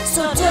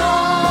So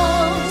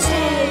don't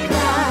take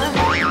that.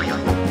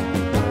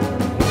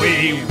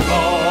 We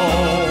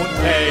won't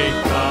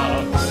take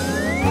the.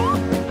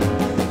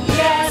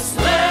 Yes,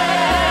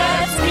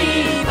 let's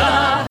be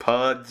the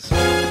Pods.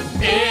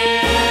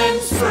 In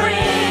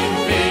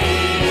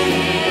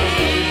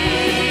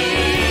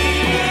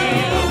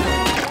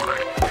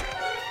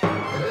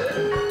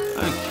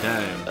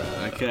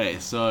Springfield. Okay,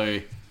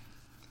 so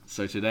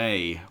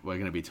today we're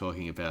going to be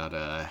talking about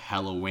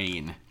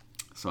Halloween.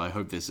 So I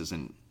hope this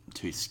isn't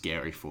too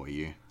scary for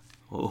you.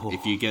 Oh.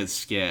 If you get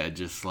scared,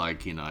 just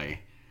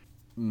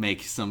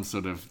make some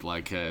sort of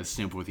a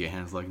symbol with your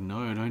hands,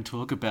 no, don't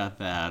talk about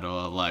that,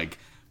 or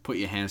put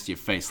your hands to your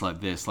face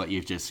like this, like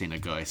you've just seen a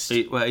ghost.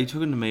 Wait, are you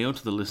talking to me or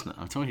to the listener?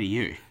 I'm talking to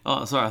you.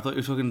 Oh, sorry, I thought you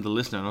were talking to the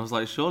listener, and I was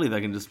like, surely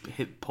they can just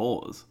hit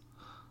pause.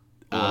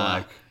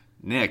 Or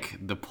Nick,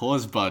 the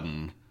pause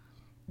button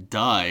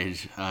died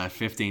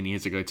 15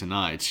 years ago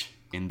tonight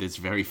in this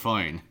very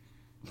phone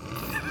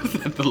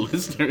that the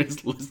listener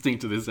is listening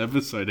to this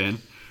episode in.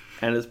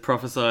 and it's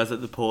prophesied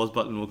that the pause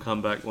button will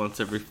come back once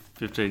every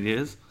 15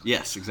 years.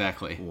 Yes,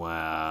 exactly.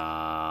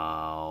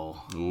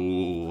 Wow.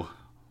 Ooh.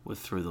 We're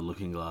through the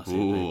looking glass here,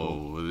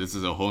 people. Ooh, this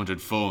is a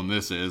haunted phone,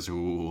 this is.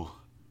 Ooh.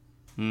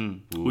 Ooh,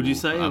 Would you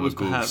say it I'm was a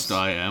ghost, perhaps...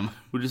 I am.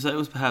 Would you say it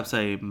was perhaps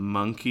a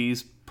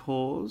monkey's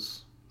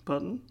pause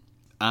button?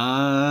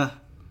 I'll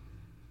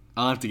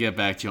have to get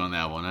back to you on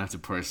that one. I have to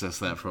process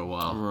that for a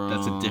while.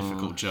 That's a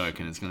difficult joke,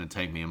 and it's going to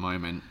take me a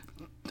moment.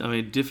 I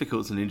mean,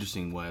 difficult's an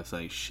interesting way of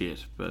saying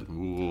shit, but...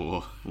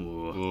 Ooh.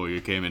 Ooh,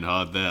 you came in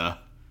hard there.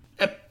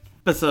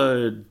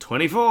 Episode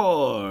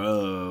 24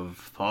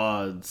 of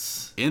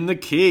Pods In the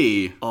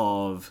key.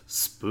 of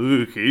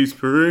Spooky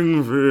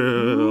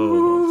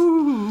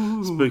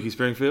Springfield. Spooky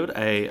Springfield,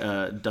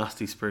 a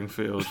Dusty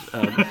Springfield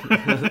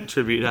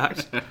tribute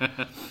act.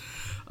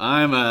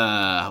 I'm,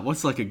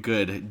 what's a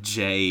good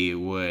J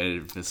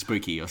word for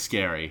spooky or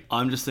scary?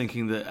 I'm just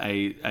thinking that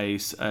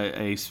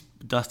a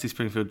Dusty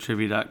Springfield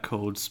tribute act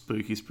called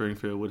Spooky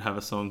Springfield would have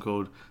a song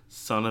called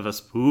Son of a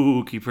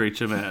Spooky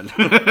Preacher Man.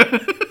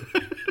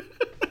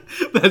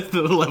 That's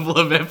the level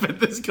of effort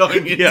that's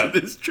going into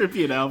this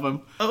tribute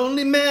album.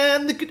 Only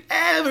man that could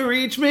ever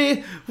reach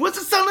me was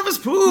the son of a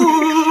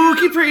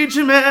spooky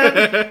preacher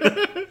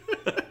man.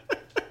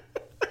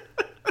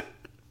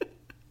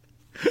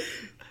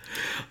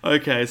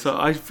 Okay, so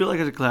I feel like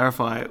I should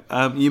clarify.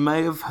 You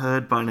may have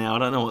heard by now, I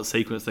don't know what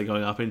sequence they're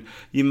going up in,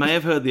 you may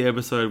have heard the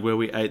episode where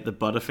we ate the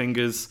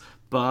Butterfingers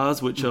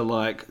bars, which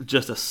are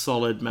just a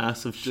solid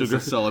mass of sugar.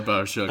 Just a solid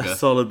bar of sugar. A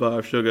solid bar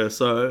of sugar,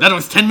 so... That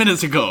was 10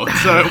 minutes ago,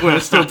 so we're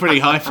still pretty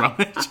high from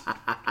it.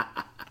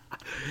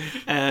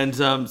 And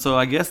so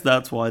I guess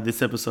that's why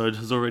this episode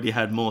has already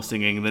had more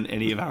singing than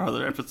any of our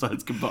other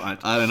episodes combined.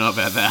 I don't know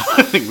about that.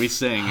 I think we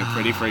sing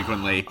pretty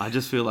frequently. I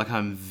just feel like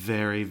I'm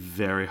very,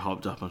 very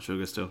hopped up on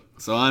sugar still.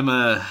 So I'm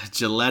a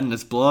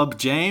gelatinous blob,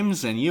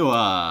 James, and you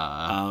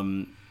are...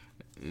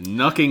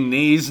 knocking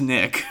knees,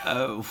 Nick.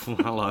 Oh,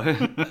 hello.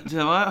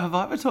 Have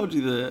I ever told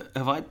you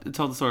have I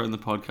told the story on the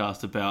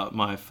podcast about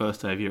my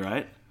first day of year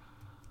 8?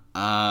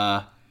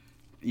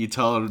 You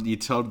told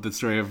the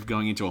story of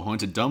going into a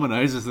haunted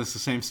Domino's. Is this the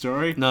same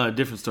story? No,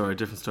 different story.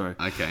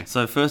 Okay.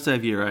 So first day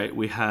of year 8,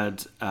 we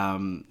had,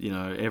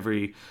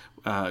 we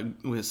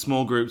had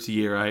small groups of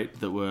year 8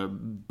 that were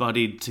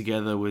buddied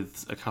together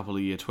with a couple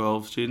of year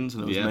 12 students,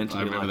 and it was meant to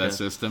be I remember that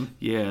system.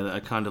 Yeah,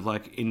 kind of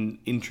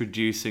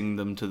introducing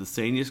them to the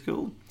senior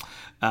school.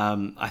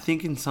 I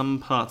think in some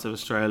parts of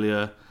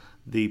Australia,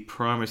 the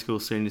primary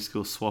school, senior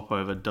school swap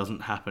over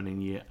doesn't happen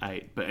in year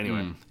 8. But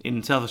anyway,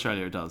 in South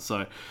Australia it does.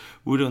 So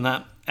we're doing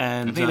that.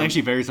 And I think it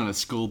actually varies on a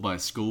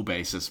school-by-school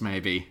basis,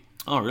 maybe.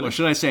 Oh, really? Or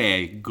should I say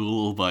a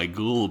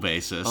ghoul-by-ghoul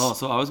basis? Oh,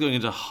 so I was going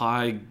into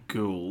high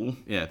ghoul.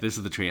 Yeah, this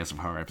is the Treehouse of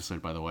Horror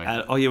episode, by the way.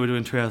 We're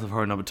doing Treehouse of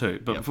Horror number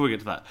 2. But before we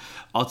get to that,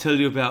 I'll tell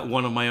you about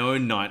one of my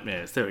own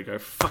nightmares. There we go.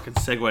 Fucking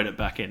segued it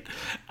back in.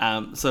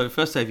 So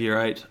first day of year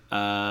 8,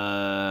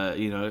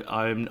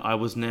 I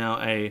was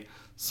now a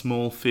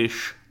small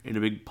fish in a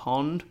big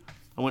pond.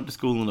 I went to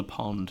school in a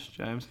pond,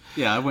 James.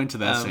 Yeah, I went to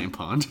that same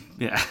pond.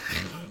 Yeah.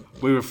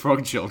 We were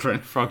frog children.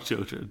 Frog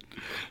children.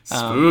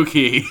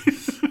 Spooky.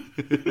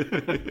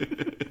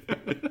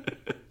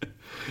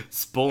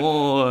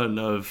 Spawn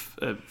of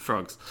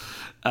frogs.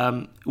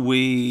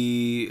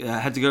 We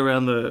had to go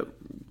around the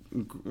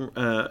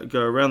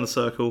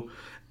circle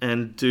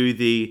and do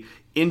the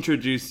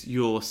introduce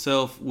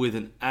yourself with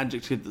an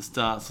adjective that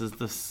starts as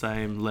the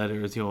same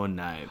letter as your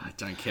name. I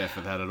don't care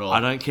for that at all. I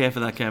don't care for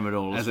that game at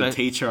all. As a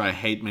teacher, I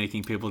hate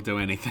making people do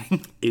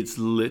anything. It's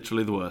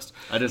literally the worst.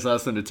 I just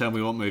ask them to tell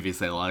me what movies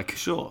they like.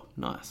 Sure,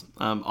 nice.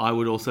 I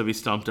would also be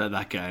stumped at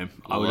that game.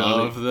 I would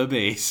Love the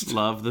Beast.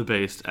 Love the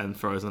Beast and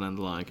Frozen and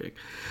the Lion King.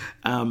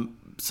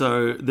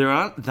 So there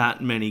aren't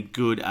that many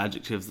good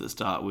adjectives that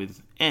start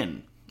with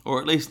N. Or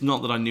at least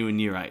not that I knew in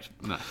year 8.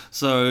 No.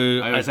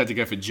 So I always had to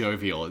go for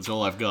jovial. It's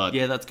all I've got.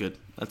 Yeah, that's good.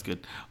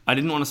 I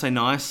didn't want to say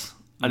nice.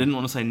 I didn't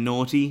want to say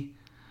naughty.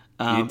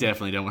 You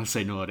definitely don't want to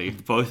say naughty.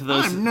 Both of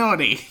those. I'm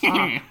naughty.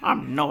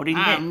 I'm naughty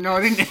Nick. I'm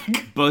naughty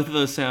Nick. Both of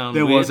those sound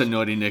There weird. was a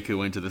naughty Nick who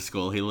went to the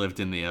school. He lived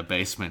in the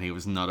basement. He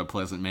was not a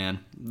pleasant man.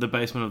 The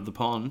basement of the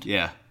pond.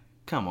 Yeah.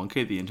 Come on,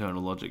 keep the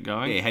internal logic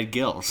going. Yeah, he had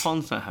gills.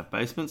 Ponds don't have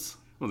basements.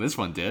 Well, this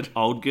one did.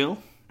 Old Gill.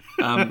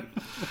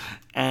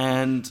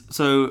 And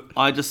so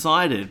I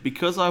decided,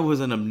 because I was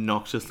an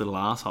obnoxious little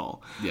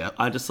asshole, Yeah.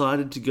 I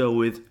decided to go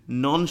with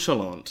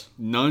nonchalant.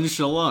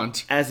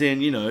 Nonchalant. As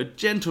in,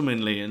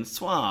 gentlemanly and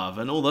suave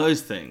and all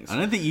those things. I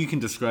don't think you can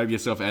describe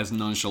yourself as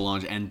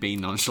nonchalant and be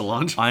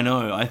nonchalant. I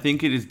know. I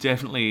think it is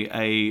definitely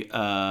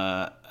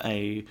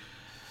a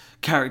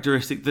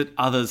characteristic that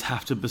others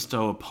have to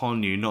bestow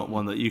upon you, not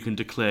one that you can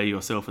declare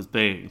yourself as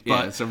being. Yeah,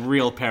 But it's a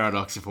real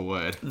paradox of a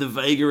word. the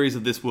vagaries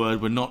of this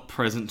word were not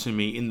present to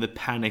me in the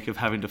panic of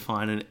having to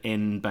find an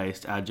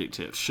N-based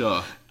adjective.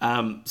 Sure.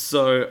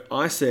 So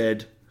I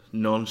said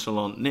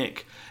nonchalant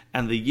Nick,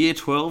 and the year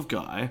 12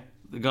 guy,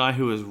 the guy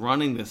who was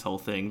running this whole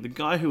thing, the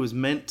guy who was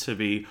meant to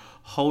be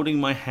holding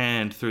my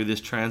hand through this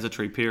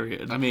transitory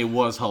period. I mean, it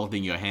was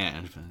holding your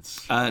hand, but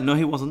it's... No,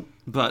 he wasn't,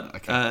 but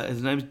Okay.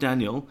 his name's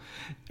Daniel,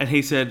 and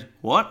he said,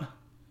 "What?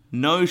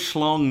 No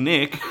schlong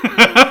Nick?"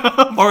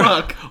 All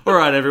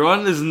right,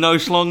 everyone, this is no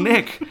schlong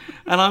Nick.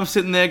 And I'm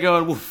sitting there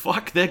going, well,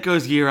 fuck, there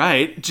goes year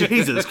 8.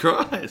 Jesus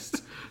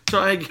Christ.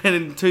 Try again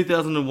in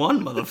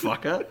 2001,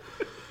 motherfucker.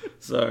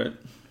 So,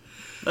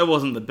 that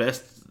wasn't the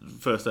best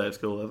first day of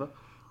school ever.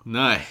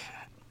 No.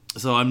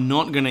 So I'm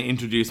not going to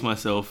introduce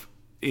myself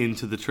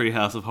into the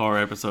Treehouse of Horror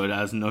episode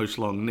as No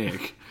Schlong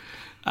Nick.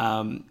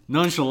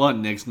 Nonchalant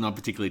Nick's not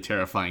particularly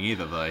terrifying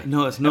either, though.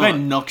 No, it's How not. about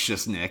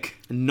noxious Nick?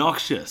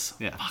 Noxious.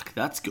 Yeah. Fuck,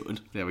 that's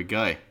good. There we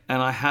go.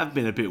 And I have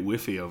been a bit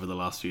whiffy over the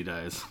last few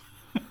days.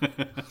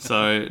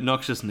 So,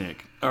 Noxious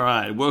Nick. All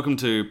right, welcome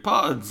to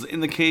Pods in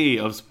the Key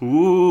of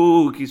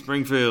Spooky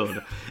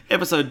Springfield,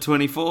 episode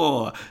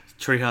 24,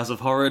 Treehouse of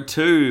Horror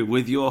 2,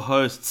 with your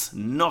hosts,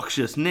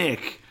 Noxious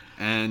Nick.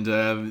 And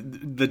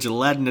the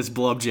gelatinous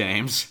Blob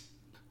James.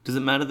 Does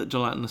it matter that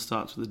gelatinous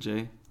starts with a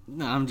G?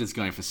 No, I'm just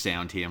going for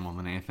sound here more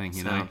than anything,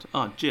 you Sound.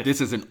 know. Oh, Jiff. This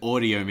is an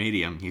audio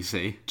medium, you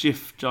see.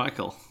 Jiff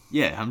Jekyll.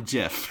 Yeah, I'm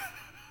Jeff.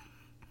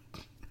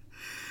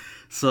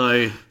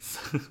 So,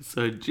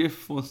 So,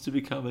 Jiff wants to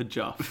become a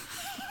Juff.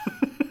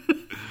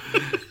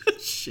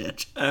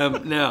 shit.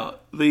 Now,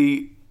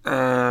 the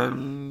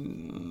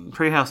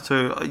Treehouse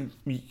 2,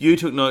 you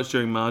took notes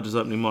during Marge's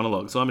opening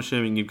monologue, so I'm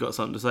assuming you've got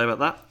something to say about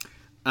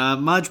that?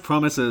 Marge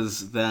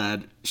promises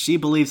that she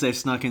believes they've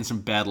snuck in some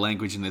bad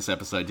language in this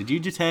episode. Did you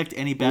detect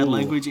any bad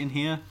language in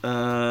here?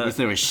 Was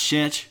there a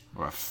shit,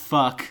 or a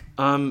fuck,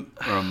 or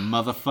a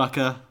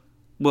motherfucker?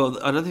 Well,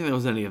 I don't think there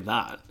was any of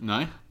that.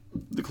 No?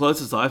 The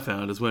closest I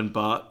found is when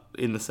Bart,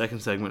 in the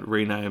second segment,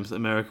 renames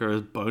America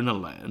as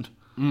Bonerland.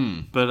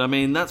 But, I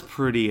mean, that's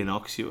pretty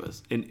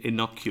innocuous.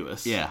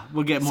 Yeah,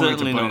 we'll get more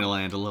Certainly into not-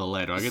 Bonerland a little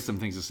later. I got some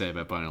things to say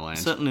about Bonerland.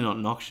 Certainly not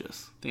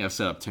noxious. I think I've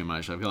set up too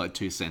much. I've got like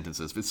 2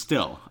 sentences, but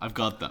still, I've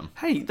got them.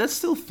 Hey, that's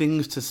still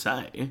things to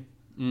say.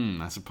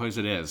 I suppose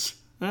it is.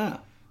 Yeah.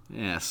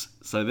 Yes.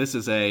 So this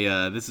is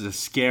a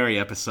scary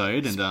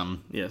episode, and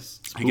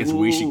Yes. I guess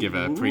we should give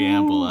a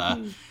preamble.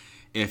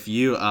 If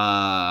you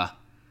are,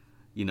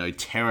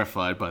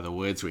 terrified by the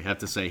words we have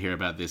to say here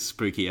about this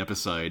spooky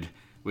episode,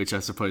 which I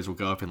suppose will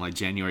go up in like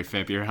January,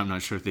 February. I'm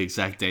not sure of the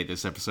exact date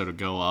this episode will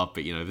go up,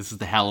 but this is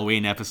the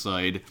Halloween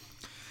episode.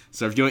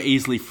 So if you're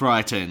easily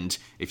frightened,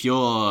 if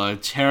you're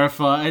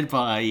terrified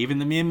by even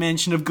the mere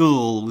mention of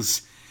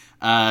ghouls,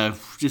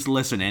 just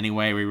listen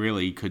anyway. We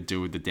really could do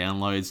with the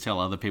downloads. Tell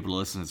other people to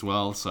listen as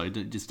well, so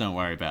just don't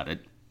worry about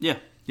it. Yeah.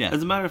 Yeah.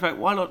 As a matter of fact,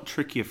 why not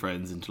trick your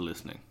friends into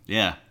listening?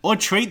 Yeah. Or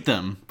treat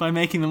them by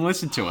making them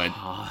listen to it.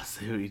 Oh, I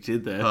see what you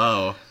did there.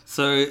 Oh.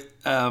 So,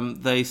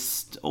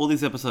 all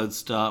these episodes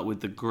start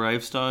with the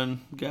gravestone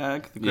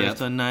gag, the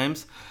gravestone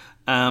names.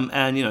 And,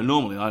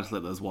 normally I just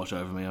let those wash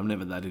over me. I'm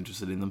never that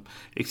interested in them.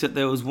 Except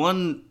there was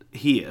one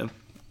here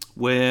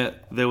where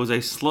there was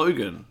a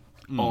slogan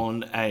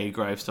on a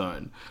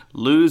gravestone.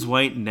 Lose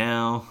weight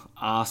now,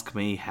 ask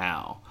me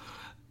how.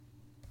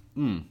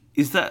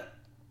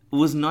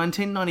 Was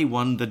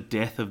 1991 the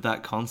death of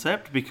that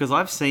concept? Because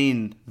I've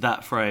seen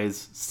that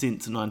phrase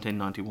since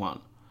 1991.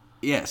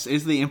 Yes,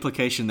 is the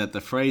implication that the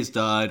phrase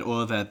died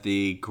or that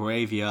the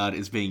graveyard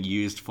is being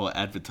used for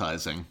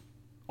advertising?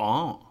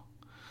 Oh.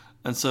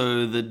 And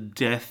so the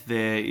death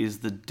there is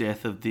the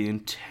death of the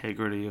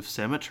integrity of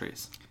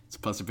cemeteries. It's a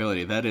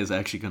possibility. That is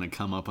actually going to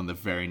come up on the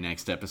very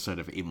next episode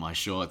of Eat My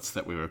Shorts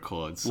that we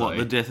record. So. What,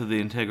 the death of the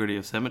integrity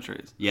of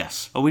cemeteries?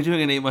 Yes. Are we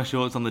doing an Eat My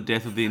Shorts on the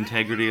death of the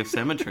integrity of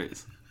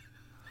cemeteries?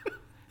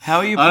 How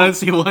are you? I don't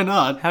see why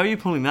not. How are you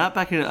pulling that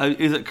back in?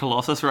 Is it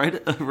Colossus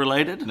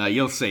related? No,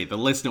 you'll see. The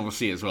listener will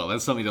see as well.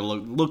 That's something to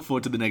look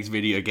forward to the next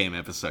video game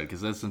episode,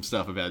 because there's some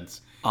stuff about...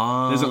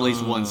 There's at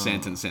least one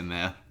sentence in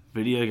there.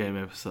 Video game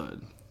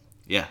episode.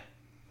 Yeah.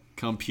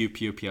 Computer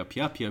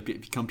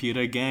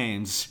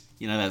games.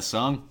 You know that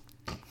song?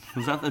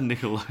 Was that the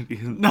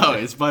Nickelodeon? No,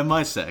 it's by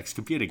My Sex,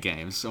 Computer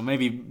Games. Or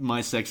maybe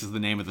My Sex is the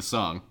name of the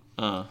song.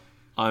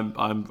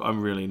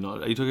 I'm really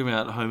not. Are you talking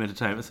about Home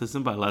Entertainment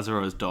System by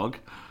Lazaro's Dog?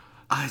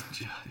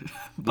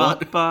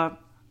 What? Ba,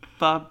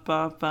 ba,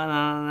 ba, ba,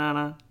 na, na,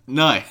 na.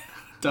 No,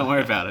 don't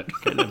worry about it.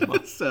 Never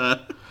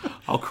mind.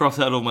 I'll cross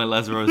out all my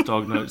Lazaro's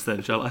dog notes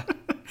then, shall I?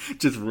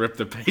 Just rip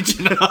the page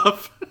in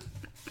half.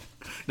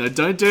 No,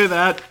 don't do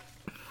that.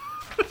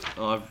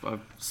 Oh,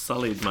 I've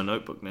sullied my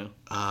notebook now.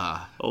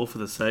 All for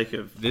the sake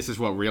of... This is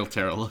what real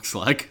terror looks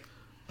like.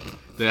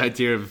 The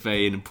idea of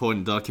an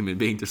important document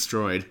being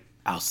destroyed.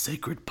 our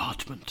sacred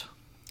parchment.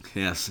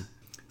 Yes.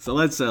 So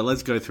let's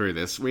go through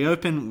this. We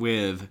open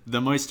with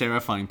the most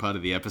terrifying part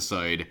of the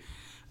episode,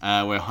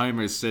 where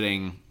Homer is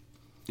sitting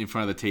in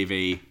front of the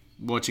TV,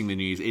 watching the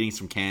news, eating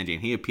some candy,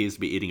 and he appears to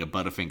be eating a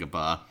Butterfinger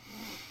bar.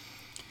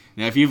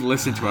 Now, if you've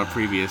listened to our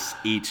previous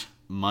Eat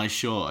My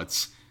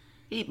Shorts...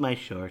 Eat my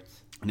shorts.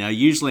 Now,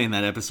 usually in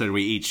that episode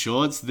we eat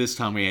shorts. This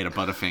time we ate a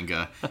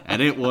Butterfinger,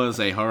 and it was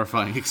a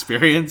horrifying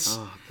experience.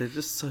 Oh, they're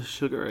just so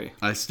sugary.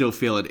 I still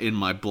feel it in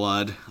my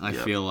blood. I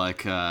Yep. feel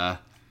like, Yep.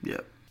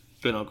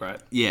 They're not great.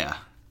 yeah.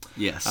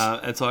 Yes.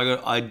 And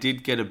so I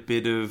did get a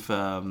bit of...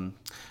 look,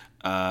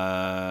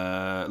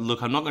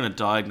 I'm not going to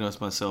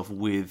diagnose myself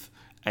with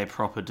a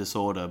proper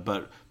disorder,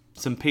 but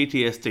some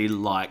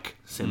PTSD-like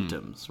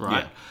symptoms,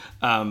 right?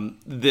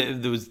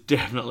 There was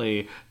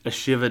definitely a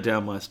shiver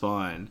down my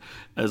spine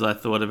as I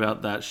thought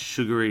about that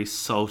sugary,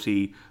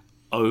 salty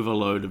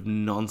overload of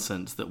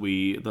nonsense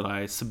that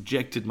I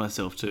subjected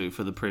myself to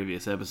for the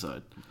previous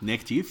episode.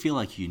 Nick, do you feel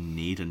like you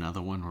need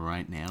another one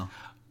right now?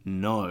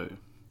 No.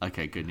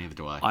 Okay, good. Neither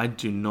do I. I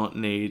do not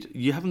need...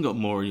 You haven't got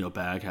more in your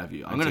bag, have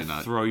you? I'm do going to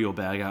not. throw your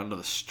bag out into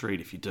the street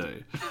if you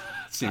do.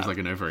 Seems like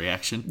an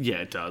overreaction. Yeah,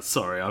 it does.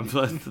 Sorry,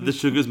 the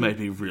sugars made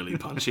me really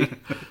punchy.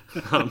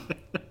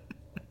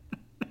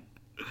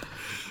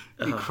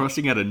 You're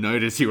crossing out a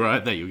note as you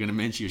write that you're going to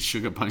mention your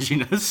sugar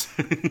punchiness.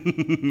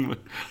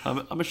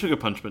 I'm a sugar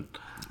punchman.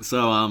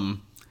 So,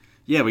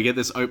 yeah, we get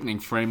this opening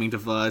framing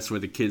device where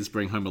the kids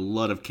bring home a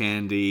lot of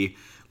candy.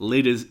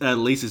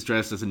 Lisa's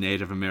dressed as a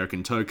Native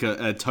American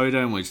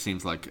totem, which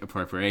seems like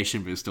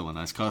appropriation, but it's still a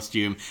nice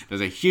costume.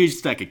 There's a huge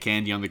stack of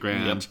candy on the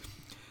ground. Yep.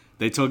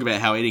 They talk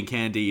about how eating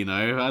candy,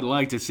 I'd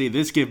like to see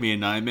this give me a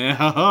nightmare.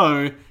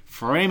 Ho-ho!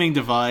 Framing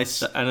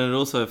device. And it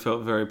also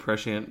felt very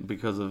prescient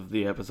because of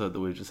the episode that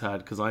we just had,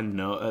 because I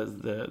know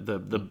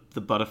the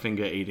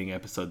Butterfinger eating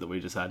episode that we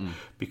just had,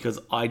 because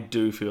I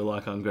do feel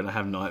like I'm going to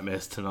have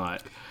nightmares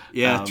tonight.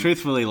 Yeah,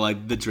 truthfully,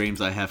 the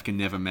dreams I have can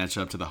never match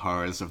up to the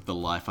horrors of the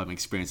life I'm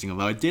experiencing.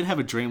 Although I did have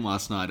a dream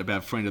last night about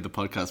a friend of the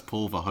podcast,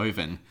 Paul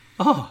Verhoeven.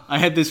 Oh, I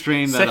had this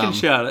dream that...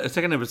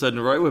 second episode in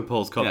a row where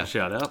Paul's caught a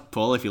shout out.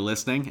 Paul, if you're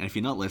listening, and if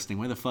you're not listening,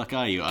 where the fuck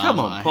are you? Come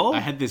on, Paul.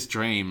 I had this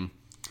dream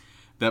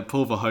that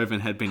Paul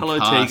Verhoeven had been Hello,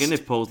 cast... Tegan,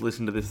 if Paul's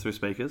listening to this through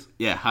speakers.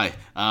 Yeah, hi.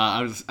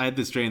 I had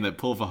this dream that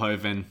Paul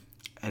Verhoeven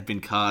had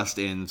been cast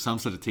in some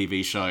sort of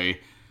TV show,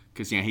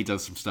 because, he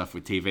does some stuff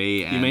with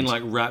TV. And You mean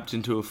like wrapped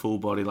into a full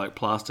body, like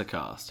plaster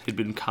cast? He'd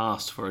been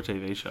cast for a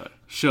TV show.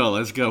 Sure,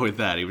 let's go with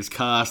that. He was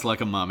cast like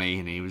a mummy,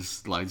 and he was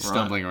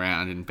stumbling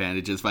around in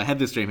bandages. But I had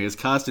this dream. He was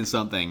cast in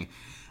something,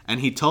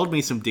 and he told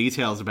me some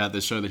details about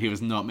the show that he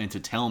was not meant to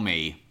tell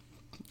me.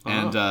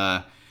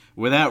 And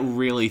without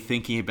really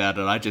thinking about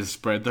it, I just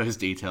spread those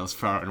details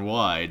far and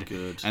wide.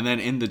 Good. And then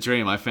in the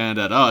dream, I found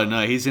out, oh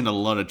no, he's in a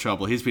lot of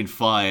trouble. He's been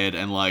fired,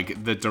 and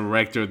the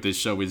director of this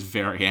show is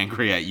very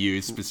angry at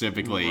you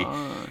specifically.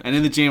 Right. And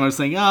in the dream, I was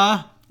thinking,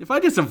 if I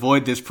just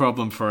avoid this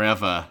problem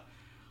forever,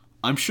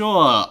 I'm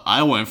sure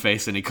I won't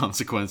face any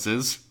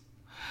consequences.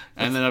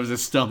 And then I was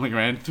just stumbling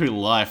around through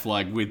life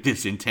with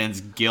this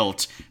intense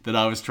guilt that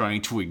I was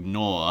trying to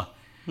ignore.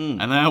 And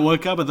then I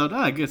woke up and thought,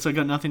 I guess I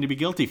got nothing to be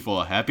guilty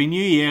for. Happy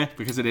New Year,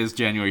 because it is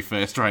January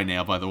 1st right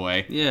now, by the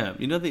way. Yeah,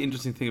 the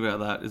interesting thing about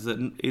that is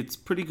that it's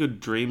pretty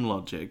good dream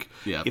logic.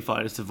 Yeah. If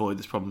I just avoid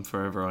this problem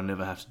forever, I'll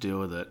never have to deal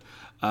with it.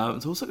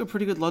 It's also got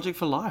pretty good logic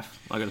for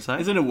life, I gotta say.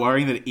 Isn't it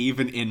worrying that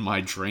even in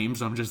my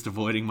dreams, I'm just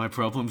avoiding my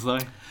problems, though?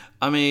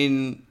 I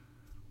mean,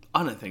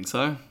 I don't think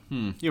so.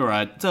 You're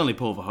right. It's only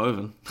Paul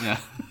Verhoeven. Yeah.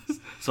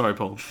 Sorry,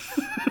 Paul.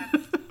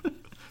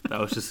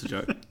 That was just a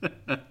joke.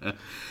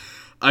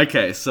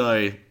 Okay,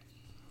 so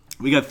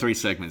we got 3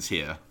 segments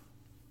here.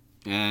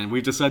 And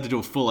we've decided to do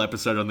a full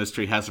episode on this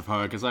Treehouse of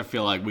Horror because I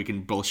feel like we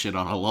can bullshit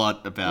on a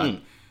lot about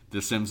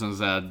The Simpsons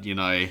that,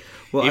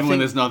 even when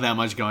there's not that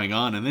much going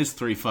on. And there's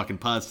 3 fucking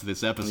parts to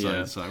this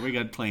episode, so we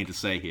got plenty to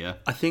say here.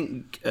 I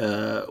think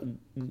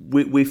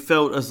we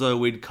felt as though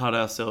we'd cut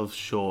ourselves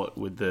short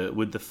with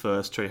the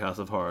first Treehouse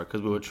of Horror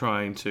because we were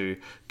trying to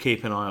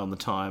keep an eye on the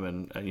time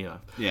and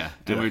Yeah,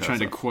 and we were trying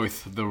to quote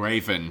The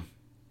Raven.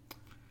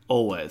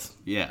 Always.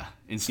 Yeah,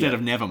 instead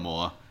of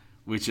Nevermore,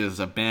 which is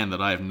a band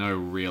that I have no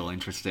real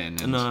interest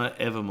in. And No,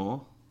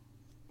 Evermore.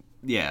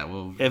 Yeah,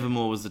 well...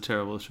 Evermore was the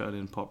terrible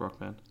Australian pop rock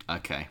band.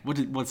 Okay.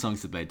 What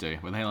songs did they do?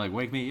 Were they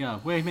wake me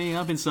up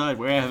inside,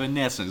 we're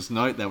Evanescence?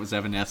 No, that was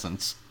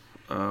Evanescence.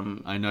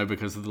 I know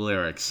because of the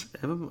lyrics.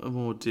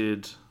 Evermore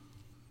did...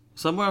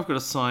 Somewhere I've got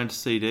a signed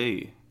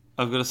CD.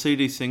 I've got a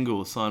CD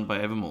single signed by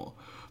Evermore.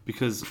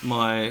 because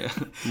my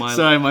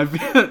Sorry,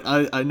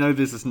 I know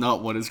this is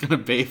not what it's going to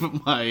be,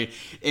 but my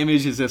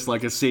image is just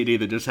like a CD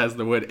that just has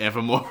the word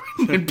Evermore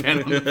written in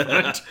pen on the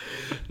front.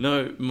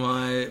 No,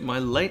 my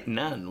late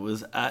nan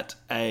was at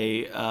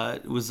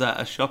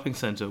a shopping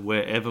centre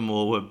where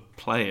Evermore were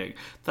playing.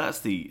 That's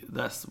the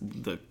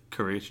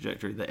career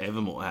trajectory that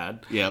Evermore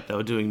had. Yep. They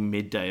were doing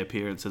midday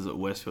appearances at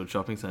Westfield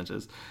shopping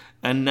centres,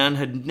 and Nan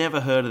had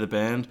never heard of the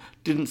band,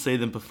 didn't see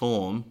them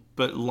perform,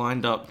 but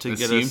lined up to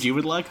get us. Assumed you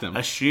would like them.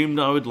 Assumed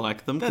I would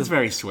like them. That's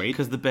very sweet.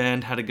 Because the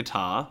band had a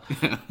guitar.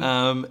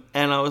 And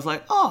I was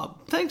like, oh,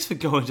 thanks for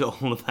going to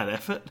all of that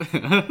effort.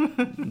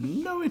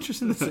 No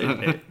interest in the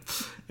CD.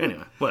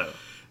 Anyway, whatever.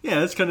 Yeah,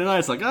 that's kind of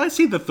nice. Like, I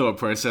see the thought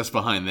process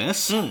behind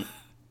this. Yeah,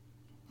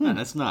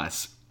 that's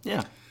nice.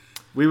 Yeah.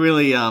 We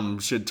really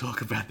should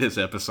talk about this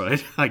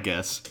episode, I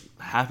guess.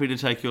 Happy to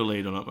take your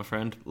lead on it, my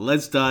friend.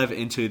 Let's dive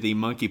into The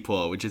Monkey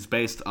Paw, which is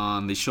based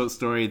on the short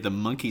story The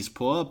Monkey's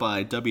Paw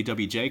by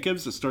W.W.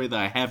 Jacobs, a story that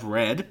I have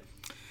read.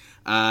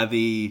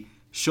 The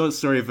short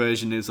story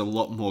version is a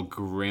lot more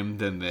grim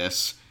than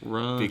this.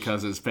 Right.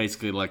 Because it's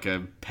basically like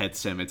a Pet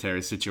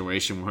Cemetery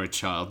situation where a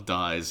child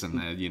dies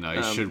and,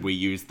 should we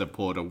use the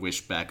paw to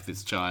wish back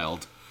this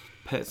child?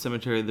 Pet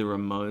Cemetery, the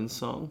Ramones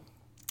song.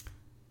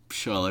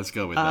 Sure, let's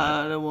go with that.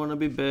 I don't want to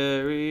be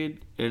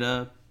buried in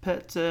a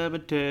pet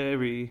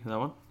cemetery. That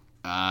one?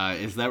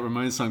 Is that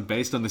Ramones song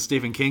based on the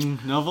Stephen King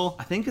novel?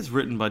 I think it's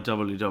written by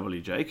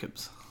W.W.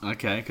 Jacobs.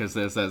 Okay, because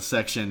there's that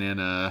section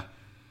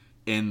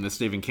in the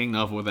Stephen King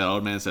novel where that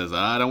old man says,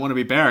 I don't want to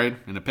be buried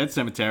in a pet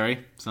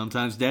cemetery.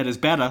 Sometimes dead is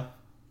better.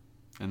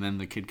 And then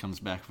the kid comes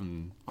back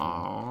from...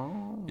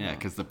 Oh. Yeah,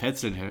 because the pet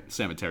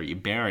cemetery, you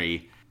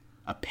bury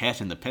a pet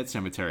in the pet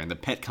cemetery and the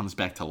pet comes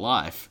back to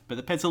life. But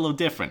the pet's a little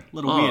different, a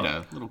little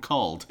weirder, a little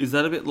cold. Is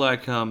that a bit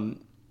like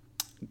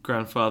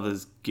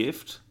Grandfather's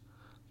Gift?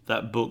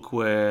 That book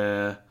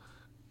where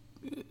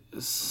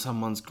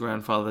someone's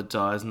grandfather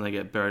dies and they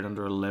get buried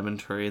under a lemon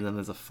tree and then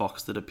there's a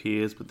fox that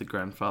appears with the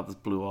grandfather's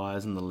blue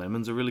eyes and the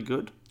lemons are really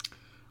good?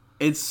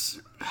 It's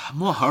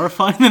more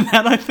horrifying than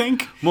that, I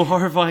think. More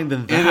horrifying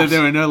than that?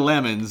 There are no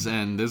lemons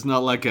and there's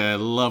not like a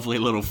lovely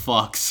little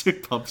fox who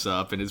pops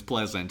up and is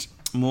pleasant.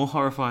 More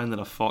horrifying than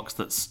a fox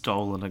that's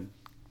stolen a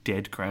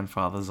dead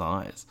grandfather's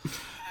eyes.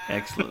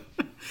 Excellent.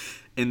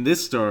 In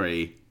this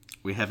story,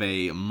 we have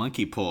a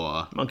monkey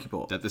paw. Monkey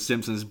paw. That the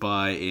Simpsons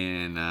buy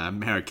in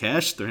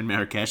Marrakesh. They're in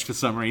Marrakesh for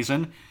some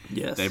reason.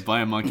 Yes. They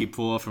buy a monkey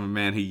paw from a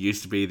man who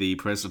used to be the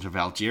president of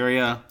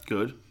Algeria.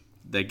 Good.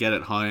 They get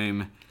it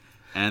home.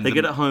 And they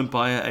get it home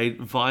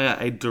via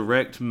a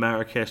direct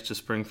Marrakesh to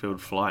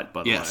Springfield flight,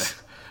 by the way.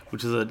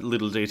 Which is a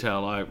little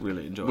detail I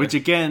really enjoy. Which,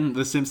 again,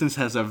 The Simpsons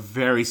has a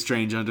very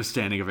strange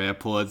understanding of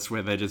airports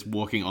where they're just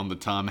walking on the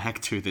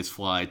tarmac to this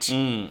flight.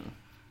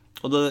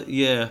 Although,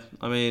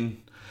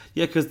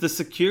 because the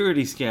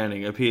security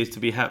scanning appears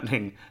to be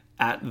happening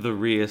at the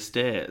rear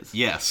stairs.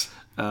 Yes.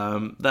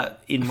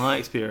 That, in my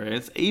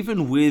experience,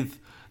 even with,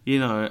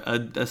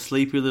 a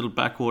sleepy little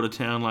backwater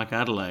town like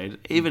Adelaide,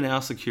 even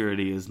our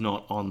security is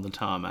not on the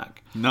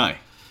tarmac. No.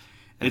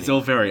 It's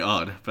all very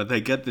odd, but they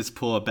get this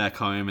paw back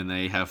home and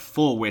they have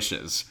 4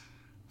 wishes.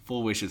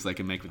 4 wishes they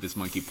can make with this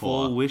monkey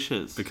paw. 4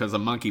 wishes. Because a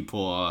monkey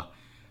paw,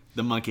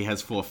 the monkey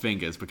has 4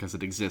 fingers because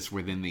it exists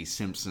within the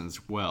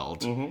Simpsons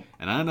world. Mm-hmm.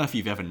 And I don't know if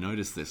you've ever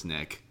noticed this,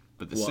 Nick,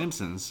 but the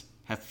Simpsons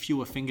have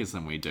fewer fingers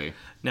than we do.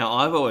 Now,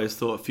 I've always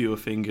thought fewer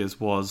fingers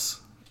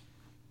was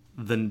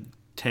the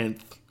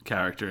 10th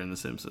character in The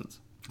Simpsons.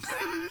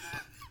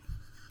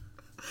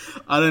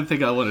 I don't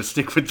think I want to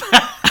stick with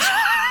that.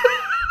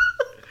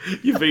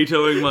 You're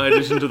vetoing my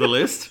addition to the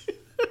list?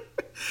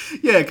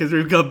 Yeah, because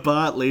we've got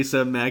Bart,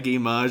 Lisa, Maggie,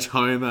 Marge,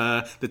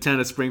 Homer, the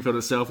town of Springfield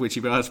itself, which,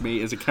 if you ask me,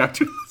 is a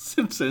character of The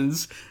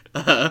Simpsons,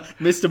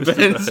 Mr.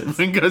 Burns,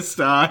 Ringo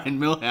Starr, and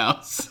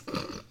Milhouse.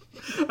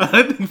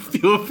 I don't think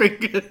fewer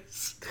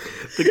fingers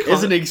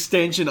is an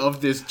extension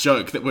of this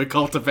joke that we're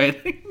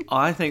cultivating.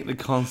 I think the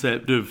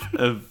concept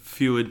of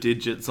fewer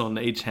digits on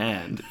each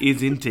hand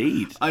is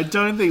indeed. I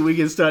don't think we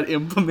can start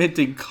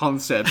implementing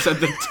concepts at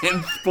the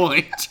 10th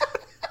point.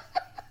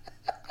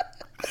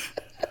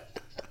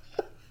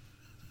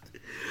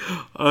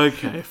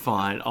 Okay,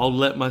 fine. I'll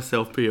let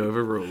myself be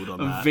overruled on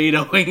that.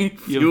 Vetoing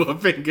fewer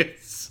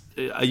fingers.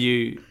 Are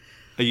you...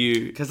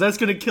 Because that's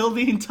going to kill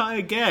the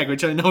entire gag,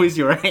 which I know is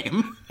your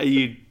aim. Are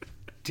you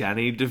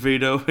Danny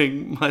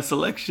DeVitoing my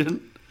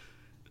selection?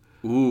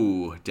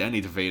 Ooh,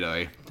 Danny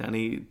DeVito.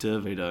 Danny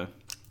DeVito.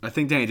 I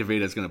think Danny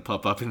DeVito's going to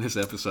pop up in this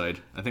episode.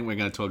 I think we're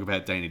going to talk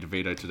about Danny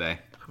DeVito today.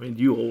 I mean,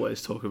 you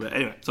always talk about...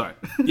 Anyway, sorry.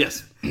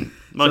 Yes.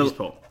 Monkey's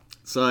paw.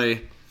 So,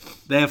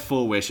 they have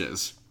 4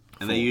 wishes.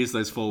 And they use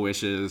those 4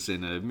 wishes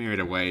in a myriad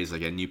of ways,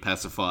 like a new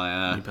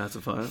pacifier,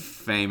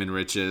 fame and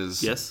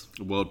riches,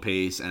 world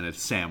peace, and a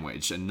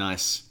sandwich, a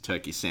nice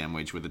turkey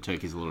sandwich where the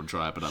turkey's a little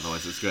dry, but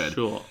otherwise it's good.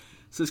 Sure.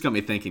 So this got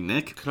me thinking,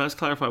 Nick. Can I just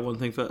clarify one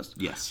thing first?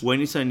 Yes. When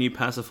you say new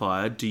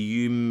pacifier, do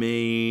you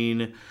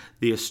mean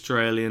the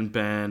Australian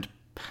band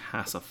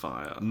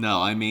Pacifier.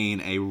 No, I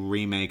mean a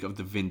remake of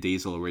the Vin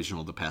Diesel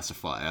original, The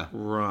Pacifier.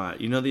 Right.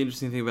 You know the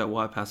interesting thing about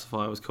why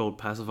Pacifier was called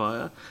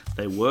Pacifier?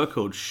 They were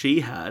called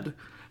She Had,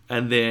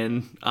 and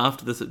then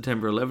after the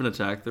September 11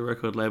 attack, the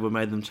record label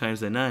made them change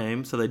their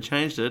name, so they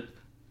changed it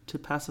to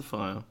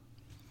Pacifier.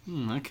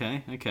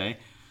 Okay.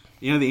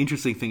 You know the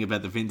interesting thing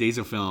about the Vin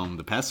Diesel film,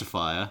 The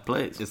Pacifier,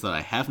 Please. is that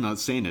I have not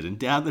seen it and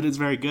doubt that it's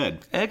very good.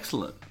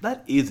 Excellent.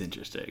 That is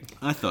interesting.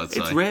 I thought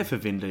so. It's rare for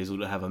Vin Diesel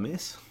to have a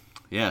miss.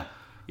 Yeah.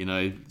 You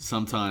know,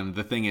 sometimes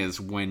the thing is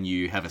when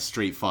you have a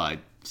street fight,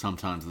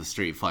 sometimes the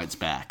street fights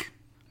back.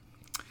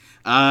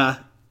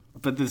 But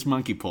this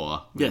monkey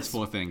paw with Yes. its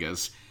 4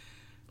 fingers.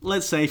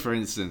 Let's say, for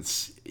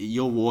instance,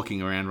 you're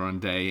walking around one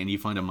day and you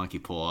find a monkey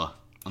paw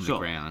on the Sure.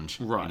 ground.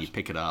 Right. And you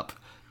pick it up.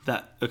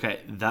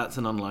 That's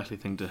an unlikely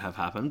thing to have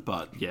happened,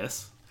 but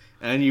yes.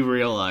 And you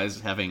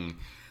realize, having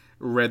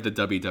read the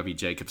W.W.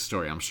 Jacobs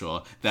story, I'm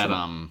sure, that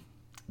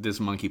this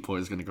monkey paw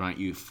is going to grant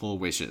you 4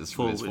 wishes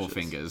with its 4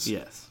 fingers.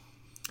 Yes.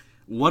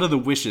 What are the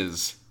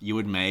wishes you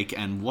would make,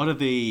 and what are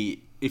the,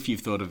 if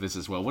you've thought of this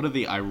as well, what are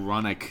the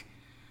ironic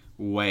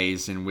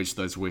ways in which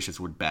those wishes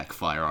would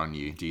backfire on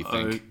you, do you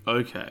think?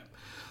 Okay.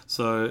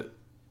 So,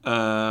 do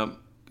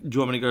you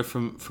want me to go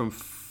from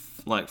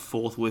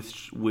fourth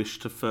wish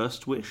to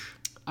first wish?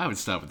 I would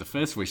start with the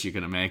first wish you're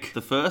going to make.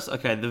 The first?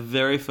 Okay, the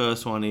very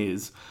first one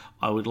is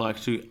I would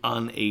like to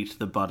uneat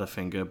the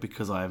Butterfinger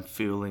because I am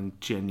feeling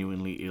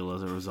genuinely ill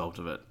as a result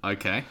of it.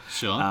 Okay,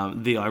 sure.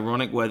 The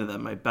ironic way that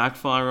may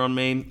backfire on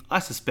me, I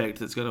suspect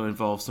it's going to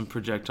involve some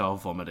projectile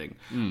vomiting.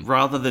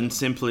 Rather than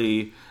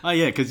simply... Oh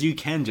yeah, because you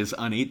can just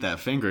uneat that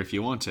finger if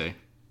you want to,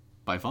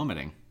 by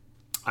vomiting.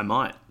 I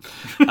might.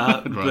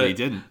 Well, you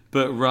didn't.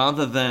 But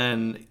rather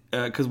than...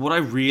 Because what I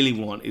really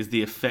want is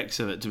the effects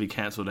of it to be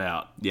cancelled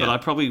out. Yeah. But I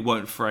probably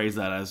won't phrase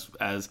that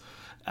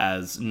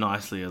as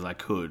nicely as I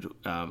could.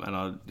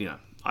 And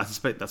I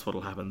suspect that's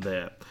what'll happen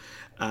there.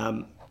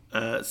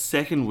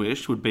 Second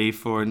wish would be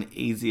for an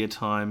easier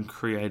time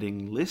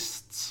creating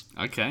lists.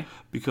 Okay.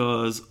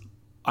 Because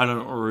I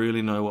don't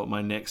really know what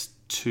my next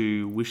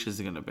 2 wishes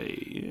are going to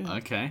be. Yeah.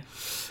 Okay.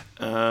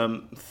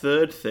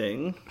 Third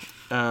thing,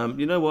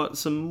 you know what?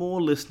 Some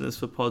more listeners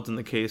for Pods in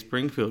the Key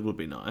Springfield would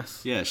be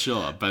nice. Yeah,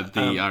 sure. But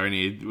the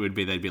irony would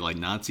be they'd be like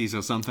Nazis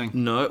or something.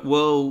 No,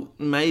 well,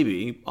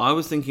 maybe. I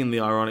was thinking the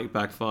ironic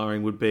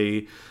backfiring would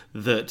be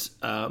that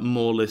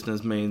more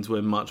listeners means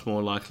we're much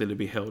more likely to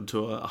be held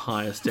to a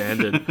higher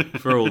standard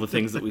for all the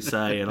things that we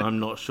say, and I'm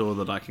not sure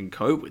that I can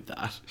cope with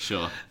that.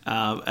 Sure.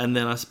 And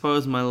then I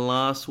suppose my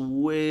last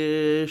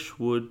wish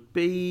would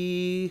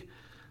be...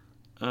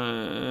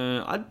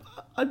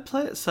 I'd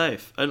play it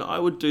safe, and I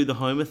would do the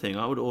Homer thing.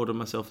 I would order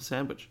myself a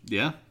sandwich.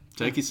 Yeah?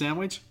 Turkey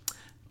sandwich?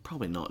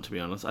 Probably not, to be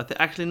honest.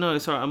 Actually, no.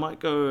 Sorry, I might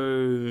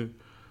go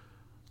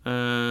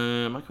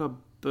a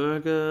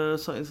burger.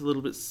 Something that's a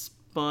little bit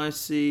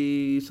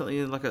spicy.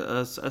 Something like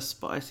a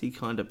spicy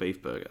kind of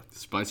beef burger.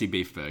 Spicy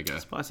beef burger.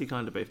 Spicy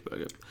kind of beef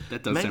burger.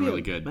 That does sound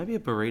really good. Maybe a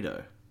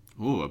burrito.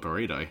 Ooh, a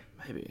burrito.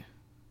 Maybe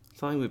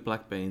something with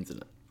black beans in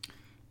it.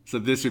 So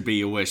this would be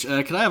your wish.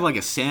 Can I have like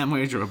a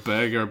sandwich or a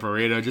burger or a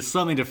burrito? Just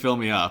something to fill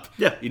me up.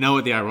 Yeah. You know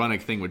what the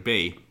ironic thing would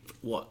be?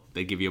 What?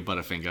 They give you a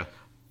Butterfinger.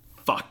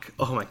 Fuck!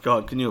 Oh my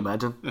god! Can you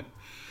imagine?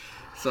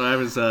 So I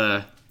was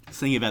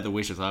thinking about the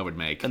wishes I would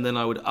make. And then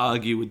I would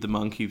argue with the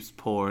monkey's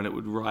paw, and it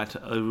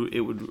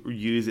would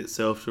use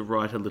itself to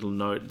write a little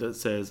note that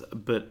says,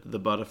 "But the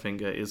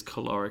Butterfinger is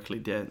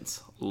calorically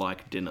dense,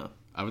 like dinner."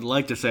 I would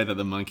like to say that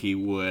the monkey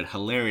would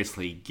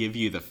hilariously give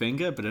you the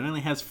finger, but it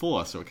only has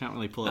 4, so it can't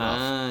really pull it off.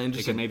 It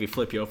Interesting. can maybe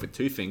flip you off with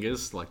 2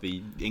 fingers, like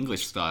the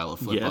English style of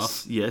flip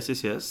off.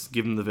 Yes.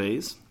 Give them the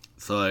V's.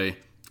 So I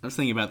was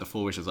thinking about the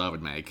 4 wishes I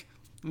would make.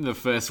 The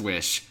first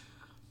wish,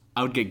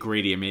 I would get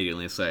greedy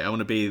immediately and say, I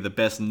want to be the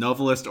best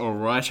novelist or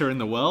writer in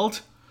the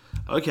world.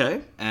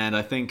 Okay. And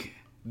I think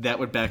that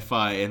would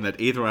backfire in that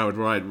either I would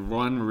write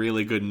one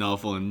really good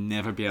novel and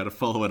never be able to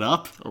follow it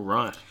up, All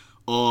right.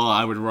 or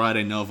I would write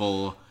a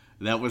novel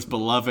that was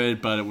beloved,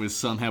 but it was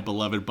somehow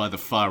beloved by the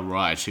far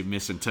right, who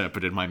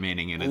misinterpreted my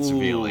meaning in it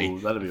severely.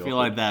 That'd be I feel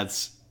awkward. like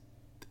that's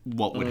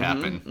what would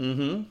happen.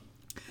 Mm-hmm.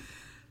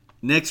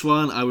 Next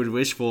one, I would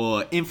wish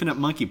for infinite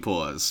monkey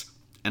paws.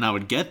 And I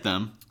would get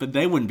them, but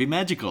they wouldn't be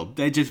magical.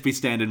 They'd just be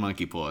standard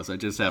monkey paws.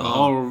 I'd just have a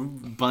whole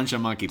bunch of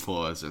monkey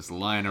paws just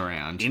lying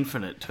around.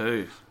 Infinite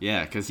too.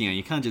 Yeah, because,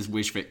 you can't just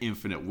wish for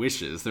infinite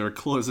wishes. There are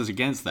clauses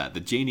against that. The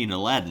genie in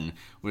Aladdin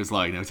was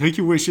like, no, take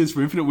your wishes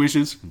for infinite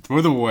wishes and throw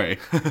them away.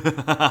 So,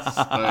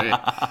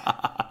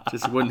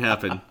 just wouldn't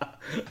happen.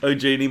 Oh,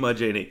 genie, my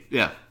genie.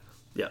 Yeah.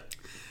 Yeah.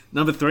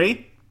 Number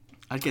 3,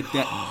 I'd get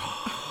that.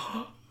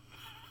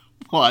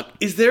 What?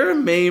 Is there a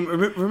meme?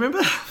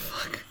 Remember?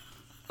 Fuck.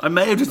 I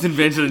may have just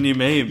invented a new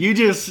meme. You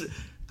just...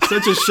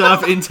 Such a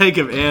sharp intake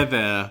of air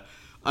there.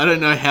 I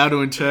don't know how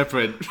to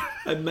interpret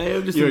I may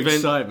have just your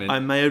excitement. I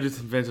may have just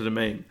invented a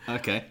meme.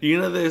 Okay. You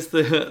know, there's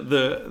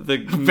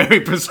the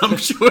Very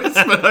presumptuous,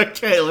 but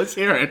okay, let's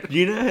hear it.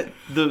 You know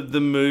the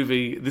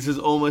movie. This is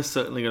almost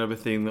certainly going to be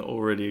a thing that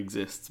already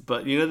exists.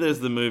 But you know, there's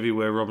the movie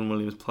where Robin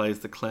Williams plays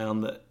the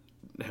clown that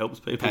helps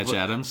people. Patch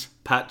Adams.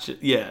 Patch.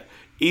 Yeah.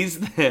 Is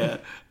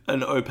there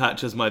an "Oh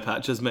Patches, my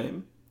Patches"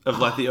 meme of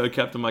like the "Oh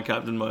Captain, my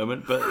Captain"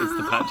 moment, but it's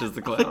the Patches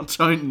the clown?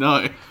 Don't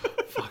know.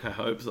 Fuck, I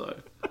hope so.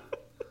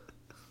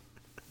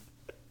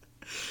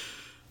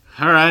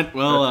 All right,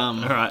 well, All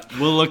right.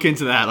 we'll look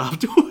into that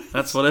afterwards.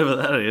 That's whatever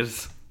that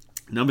is.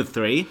 Number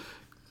 3,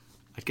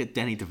 I'd get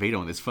Danny DeVito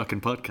on this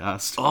fucking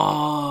podcast. Oh,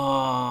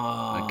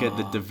 I'd get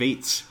the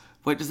DeVites.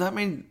 wait. Does that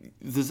mean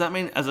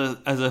as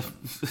a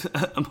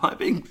am I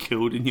being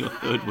killed in your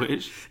third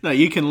wish? No,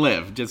 you can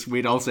live. Just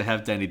we'd also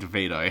have Danny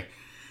DeVito.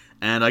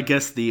 And I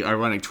guess the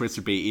ironic twist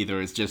would be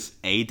either it's just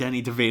a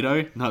Danny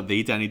DeVito, not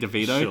the Danny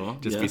DeVito. Sure,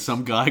 just be yes.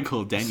 some guy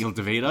called Daniel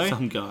DeVito.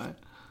 Some guy.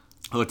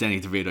 Or Danny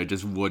DeVito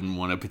just wouldn't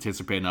want to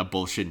participate in our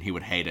bullshit and he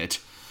would hate it.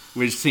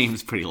 Which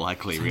seems pretty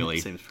likely, really.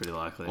 Seems pretty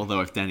likely.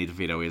 Although if Danny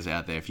DeVito is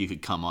out there, if you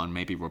could come on,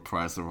 maybe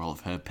reprise the role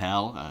of her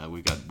pal.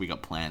 We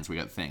got plans, we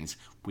got things.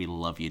 We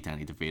love you,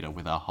 Danny DeVito,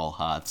 with our whole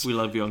hearts. We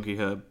love Yonky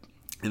Herb.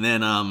 And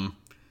then,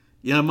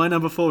 my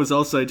number 4 was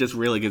also just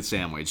really good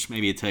sandwich.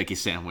 Maybe a turkey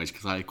sandwich,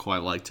 because I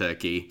quite like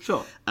turkey.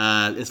 Sure.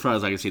 As far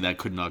as I can see, that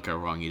could not go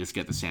wrong. You just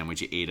get the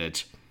sandwich, you eat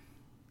it.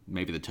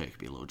 Maybe the turkey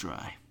be a little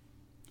dry.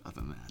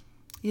 Other than that.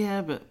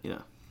 Yeah, but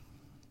Yeah.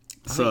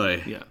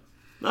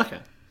 Okay.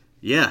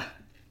 Yeah.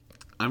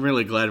 I'm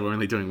really glad we're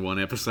only doing one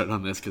episode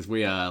on this, because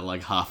we are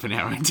like half an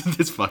hour into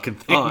this fucking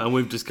thing. Oh, and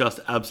we've discussed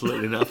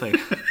absolutely nothing.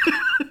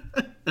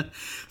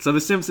 So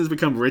The Simpsons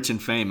become rich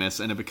and famous,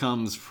 and it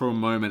becomes, for a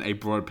moment, a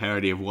broad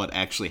parody of what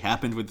actually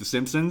happened with The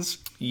Simpsons.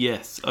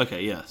 Yes.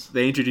 Okay. Yes.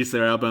 They introduced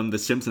their album, The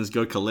Simpsons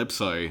Go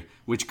Calypso,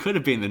 which could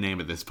have been the name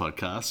of this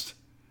podcast.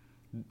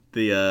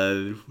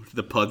 The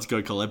Pods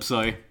Go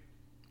Calypso.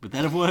 Would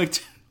that have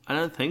worked? I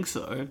don't think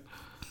so.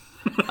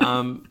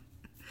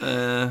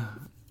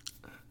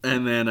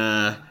 And then,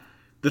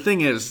 the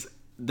thing is,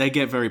 they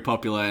get very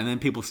popular, and then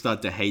people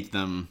start to hate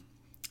them,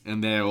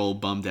 and they're all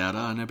bummed out.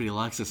 Oh, nobody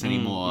likes us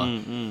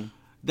anymore.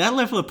 That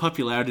level of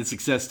popularity and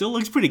success still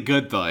looks pretty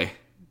good, though.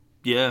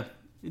 Yeah.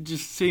 It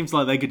just seems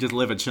like they could just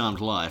live a charmed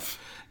life.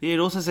 Yeah. It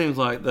also seems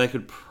like they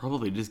could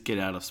probably just get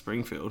out of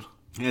Springfield.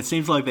 And it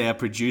seems like they are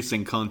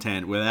producing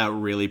content without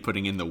really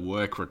putting in the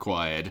work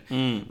required.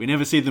 We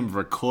never see them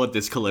record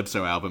this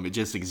Calypso album. It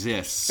just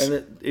exists.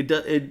 And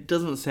it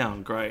doesn't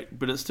sound great,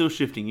 but it's still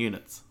shifting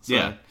units. So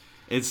Yeah.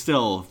 It's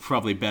still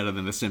probably better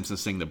than The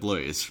Simpsons Sing the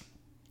Blues.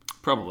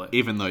 Probably.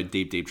 Even though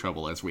Deep Deep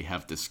Trouble, as we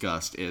have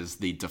discussed, is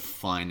the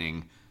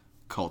defining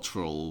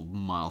cultural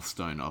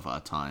milestone of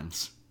our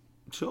times.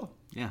 Sure.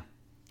 Yeah.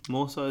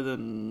 More so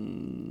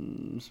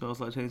than Smells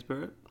Like Teen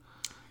Spirit?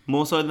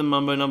 More so than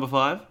Mambo Number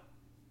 5?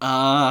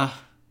 I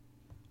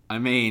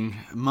mean,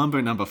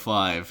 Mambo Number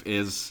 5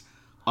 is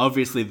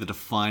obviously the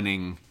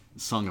defining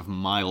song of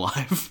my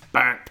life.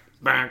 You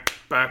know,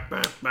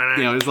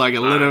 it's like a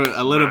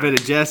little bit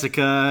of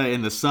Jessica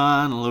in the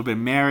sun, a little bit of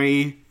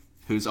Mary,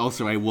 who's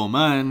also a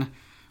woman,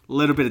 a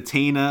little bit of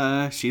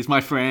Tina, she's my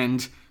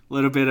friend, a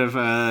little bit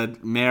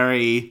of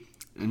Mary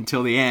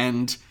until the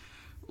end,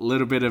 a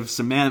little bit of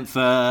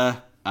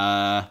Samantha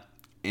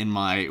in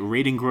my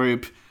reading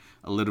group,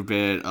 a little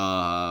bit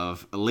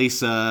of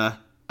Elisa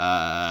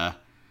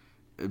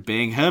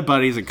being her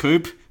buddies at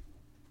Coop,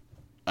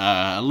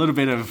 a little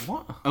bit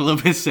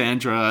of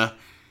Sandra,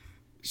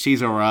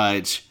 she's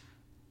alright,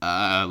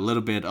 a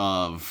little bit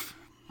of...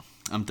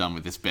 I'm done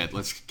with this bit.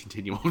 Let's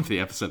continue on with the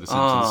episode of The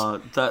Simpsons.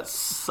 Oh, that's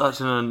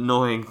such an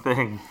annoying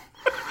thing.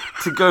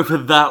 To go for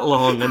that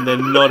long and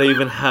then not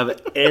even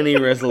have any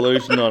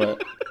resolution on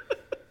it.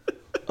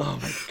 Oh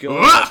my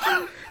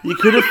god. You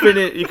could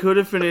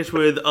have finished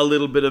with a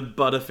little bit of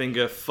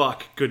Butterfinger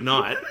fuck good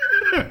night.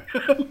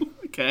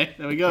 Okay,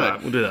 there we go.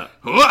 Alright, we'll do that.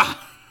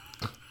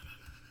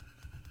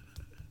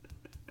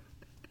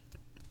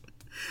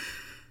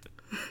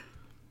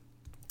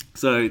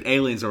 So,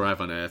 aliens arrive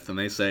on Earth, and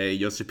they say,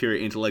 your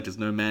superior intellect is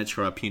no match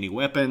for our puny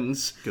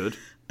weapons. Good.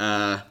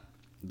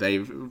 They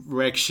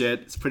wreck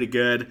shit. It's pretty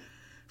good.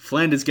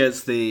 Flanders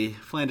gets the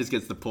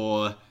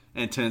paw,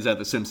 and it turns out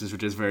the Simpsons were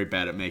just very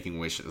bad at making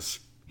wishes.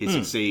 He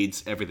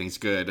succeeds. Everything's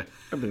good.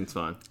 Everything's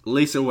fine.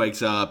 Lisa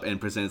wakes up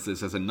and presents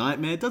this as a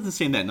nightmare. It doesn't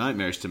seem that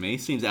nightmarish to me.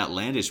 Seems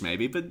outlandish,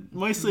 maybe, but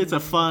mostly it's a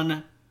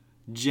fun,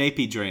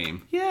 japey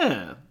dream.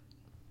 Yeah.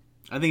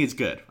 I think it's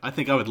good. I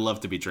think I would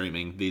love to be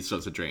dreaming these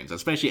sorts of dreams,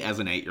 especially as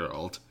an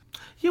 8-year-old.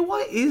 Yeah,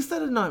 why is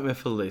that a nightmare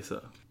for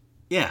Lisa?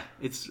 Yeah,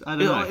 I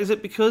don't know. Is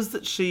it because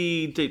that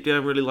she deep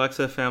down really likes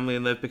her family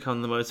and they've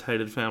become the most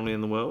hated family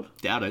in the world?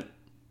 Doubt it.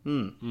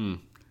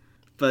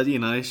 But, you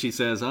know, she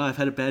says, I've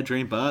had a bad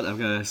dream, Bart. I'm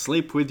going to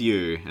sleep with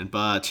you. And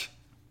Bart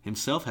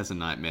himself has a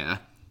nightmare.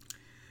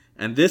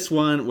 And this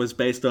one was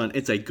based on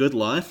It's a Good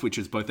Life, which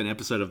was both an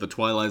episode of The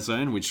Twilight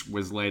Zone, which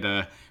was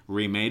later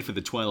remade for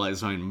the Twilight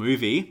Zone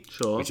movie.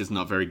 Sure. Which is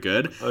not very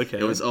good. Okay.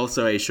 It was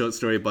also a short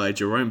story by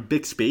Jerome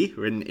Bixby,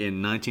 written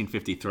in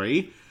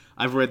 1953.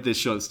 I've read this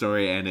short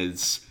story, and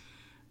it's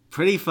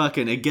pretty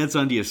fucking... It gets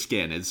under your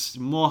skin. It's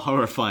more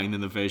horrifying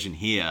than the version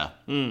here.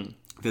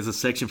 There's a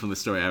section from the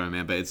story I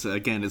remember. It's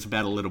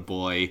about a little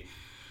boy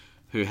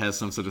who has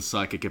some sort of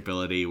psychic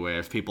ability where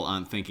if people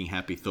aren't thinking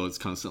happy thoughts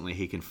constantly,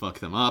 he can fuck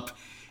them up.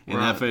 In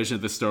that version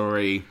of the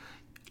story...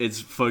 it's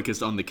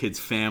focused on the kid's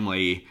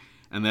family,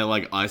 and they're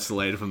like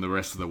isolated from the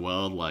rest of the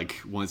world.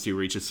 Like once you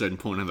reach a certain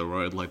point in the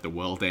road, like the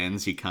world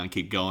ends, you can't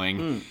keep going.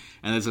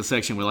 And there's a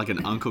section where like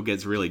an uncle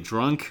gets really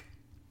drunk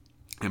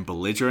and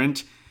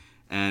belligerent,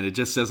 and it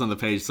just says on the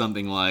page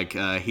something like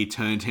he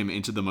turned him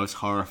into the most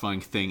horrifying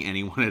thing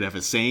anyone had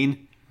ever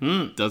seen.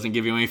 Doesn't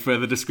give you any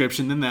further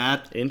description than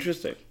that.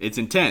 Interesting. It's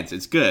intense.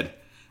 It's good.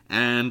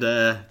 And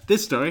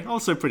this story,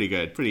 also pretty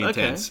good. Pretty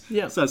intense.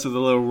 Yeah. Starts with a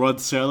little Rod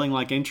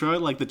Serling-like intro,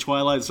 like the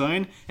Twilight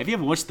Zone. Have you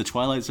ever watched the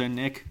Twilight Zone,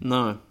 Nick?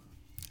 No.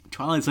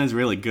 Twilight Zone's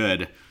really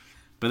good,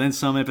 but then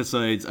some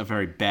episodes are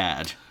very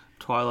bad.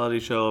 Twilighty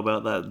show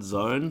about that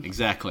zone.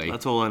 Exactly.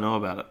 That's all I know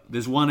about it.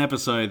 There's one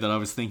episode that I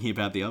was thinking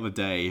about the other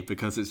day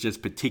because it's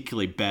just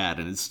particularly bad,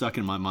 and it's stuck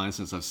in my mind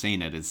since I've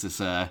seen it. It's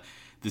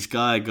this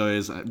guy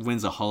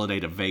wins a holiday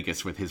to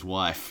Vegas with his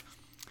wife,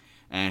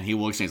 and he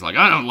walks in, he's like,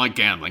 I don't like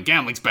gambling.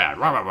 Gambling's bad.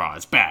 Rah, rah, rah,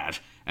 it's bad.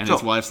 And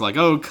his wife's like,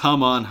 oh,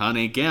 come on,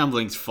 honey.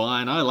 Gambling's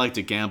fine. I like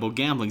to gamble.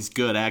 Gambling's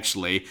good,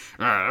 actually.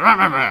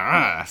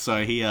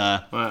 So he,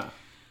 Wow.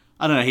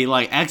 I don't know, he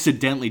like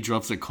accidentally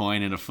drops a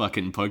coin in a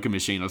fucking poker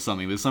machine or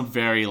something. There's some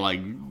very like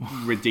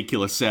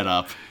ridiculous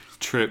setup.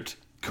 Tripped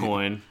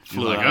coin. He's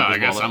Flew like, out oh, of his I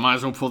guess wallet. I might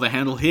as well pull the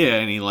handle here.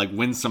 And he like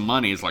wins some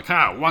money. He's like,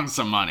 won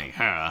some money.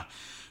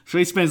 So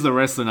he spends the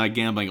rest of the night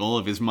gambling all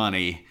of his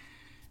money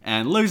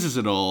and loses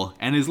it all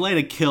and is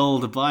later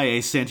killed by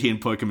a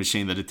sentient poker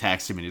machine that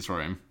attacks him in his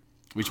room.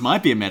 Which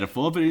might be a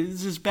metaphor, but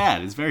it's just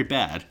bad. It's very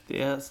bad.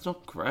 Yeah, it's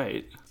not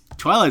great.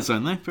 Twilight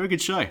Zone, though. Very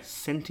good show.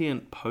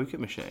 Sentient poker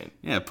machine.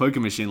 Yeah, a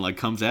poker machine like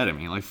comes at him.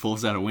 He like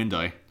falls out a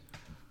window.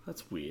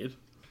 That's weird.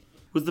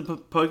 Was the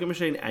poker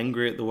machine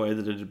angry at the way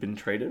that it had been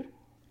treated?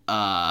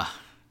 I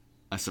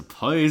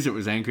suppose it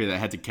was angry that it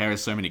had to carry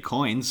so many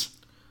coins.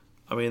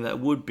 I mean, that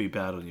would be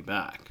bad on your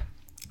back.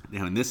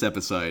 Now, in this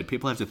episode,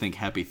 people have to think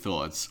happy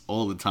thoughts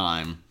all the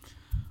time,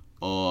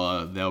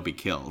 or they'll be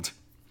killed.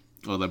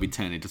 Or they'll be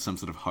turned into some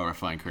sort of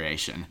horrifying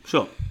creation.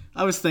 Sure.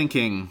 I was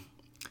thinking,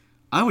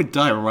 I would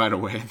die right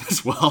away in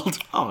this world.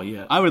 Oh,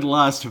 yeah. I would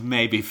last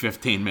maybe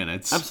 15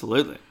 minutes.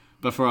 Absolutely.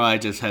 Before I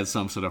just had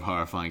some sort of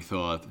horrifying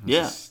thought.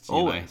 Yeah, Just, you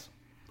know,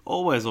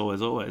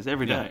 always.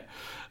 Every Yeah. day.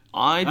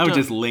 I would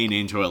just lean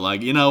into it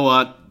like, you know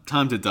what?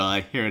 Time to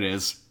die. Here it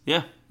is.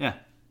 Yeah. Yeah.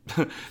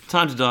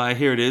 Time to die.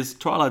 Here it is.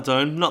 Twilight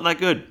Zone. Not that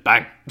good.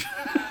 Bang.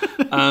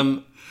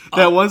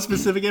 That one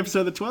specific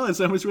episode of The Twilight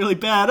Zone was really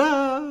bad.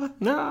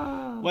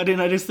 No. Why didn't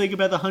I just think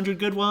about the 100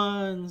 good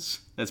ones?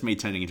 That's me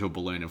turning into a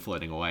balloon and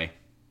floating away.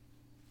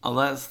 Oh,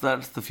 that's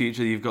the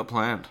future you've got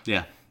planned.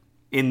 Yeah.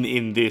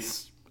 In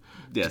this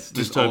Yes.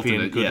 this dystopian,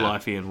 alternate- good yeah.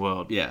 lifeian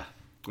world. Yeah.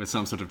 Where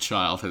some sort of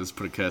child has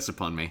put a curse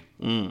upon me.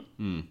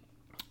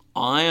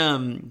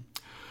 I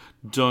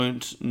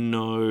don't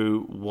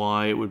know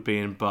why it would be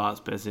in Bart's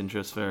best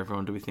interest for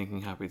everyone to be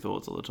thinking happy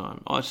thoughts all the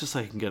time. Oh, it's just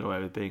so he can get away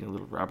with being a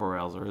little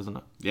rabble-rouser, isn't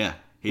it? Yeah.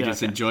 He Yeah,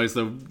 just okay. enjoys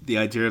the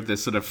idea of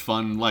this sort of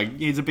fun, like,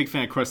 he's a big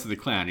fan of Krusty the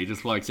Clown. He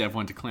just likes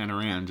everyone to clown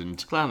around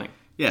and, Clowning.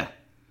 yeah.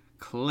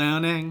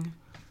 Clowning.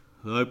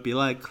 Hope you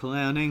like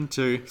clowning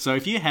too. So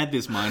if you had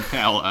this mind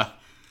power...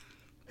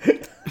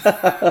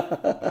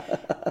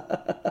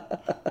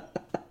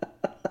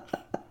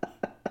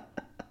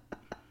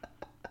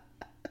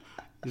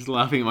 Just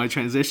laughing at my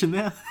transition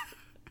there.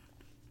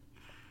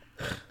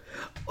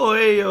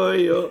 Oi,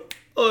 oi, oi.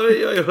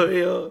 Oi, oi,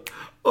 oi, oi.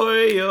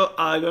 Oi, oi,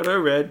 I got a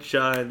red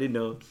shiny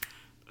nose.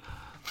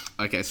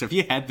 Okay, so if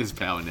you had this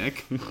power,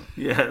 Nick,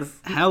 Yes.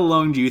 how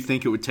long do you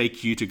think it would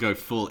take you to go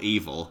full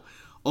evil?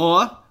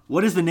 Or,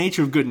 what is the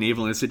nature of good and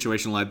evil in a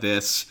situation like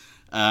this?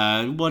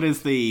 What are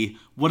the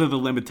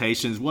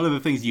limitations? What are the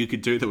things you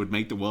could do that would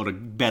make the world a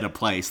better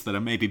place that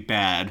are maybe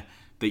bad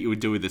that you would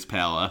do with this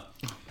power?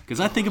 Because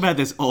I think about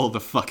this all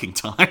the fucking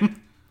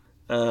time.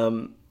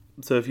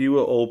 So if you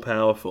were all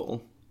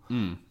powerful,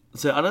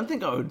 so I don't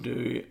think I would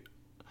do.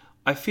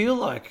 I feel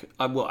like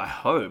I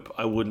hope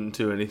I wouldn't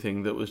do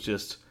anything that was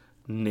just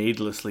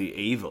needlessly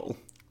evil.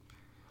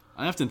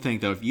 I often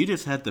think, though, if you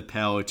just had the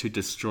power to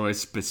destroy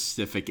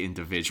specific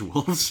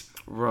individuals...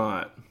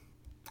 Right,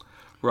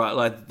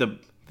 like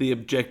the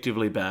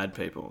objectively bad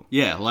people.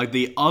 Yeah, like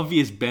the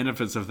obvious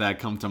benefits of that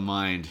come to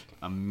mind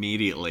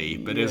immediately,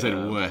 but is it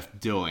Yeah. worth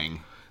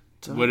doing?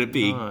 Would it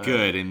be know.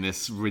 good in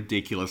this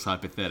ridiculous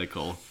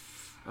hypothetical?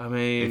 I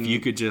mean, If you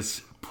could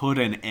just put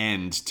an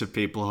end to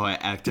people who are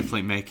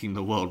actively making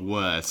the world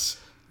worse.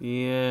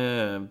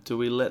 yeah. Do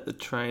we let the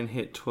train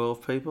hit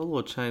 12 people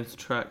or change the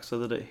track so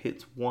that it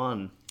hits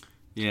one?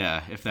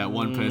 Yeah, if that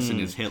one person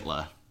is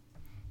Hitler.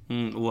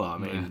 Well, I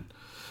mean,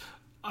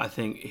 I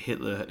think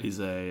Hitler is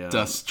a.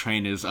 Das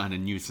Train is eine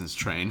nuisance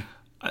train.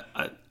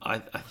 I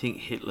think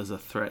Hitler's a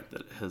threat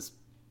that has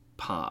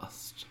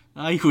passed.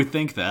 You would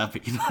think that,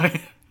 but you know...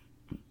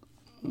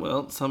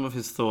 Well, some of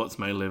his thoughts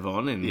may live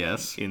on in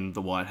Yes. in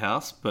the White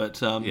House, but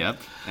Yep,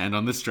 and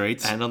on the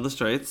streets. and on the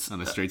streets On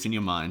the streets in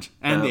your mind.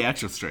 And the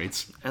actual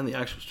streets. and the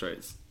actual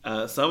streets.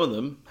 Some of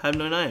them have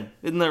no name.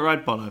 Isn't that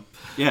right, Bono?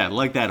 Yeah,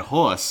 like that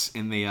horse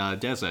in the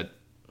desert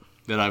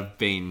that I've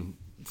been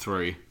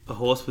through. The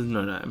horse with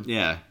no name.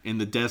 Yeah, in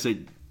the desert,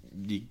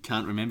 you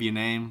can't remember your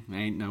name.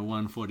 Ain't no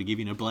one for to give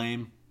you no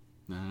blame.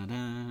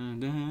 I'm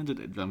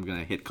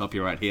gonna hit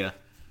copyright here.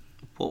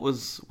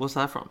 What's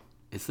that from?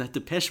 It's that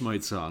Depeche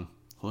Mode song,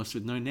 Horse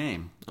with No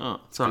Name. Oh,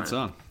 sorry. Good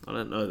song. I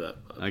don't know that.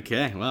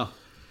 Okay, well,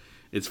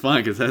 it's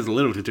fine because it has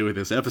little to do with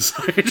this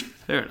episode.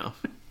 Fair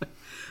enough.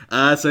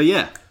 So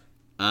yeah,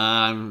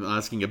 I'm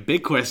asking a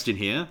big question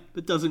here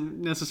that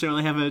doesn't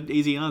necessarily have an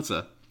easy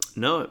answer.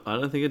 No, I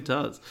don't think it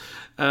does.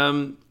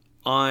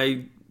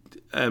 I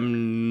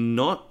am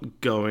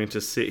not going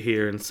to sit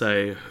here and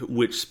say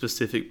which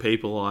specific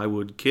people I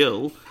would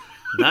kill.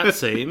 That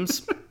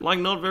seems like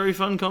not very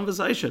fun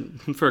conversation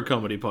for a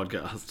comedy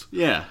podcast.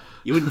 Yeah,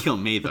 you wouldn't kill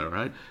me though,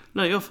 right?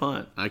 No, you're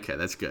fine. Okay,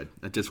 that's good.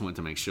 I just wanted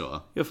to make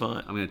sure. You're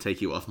fine. I'm going to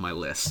take you off my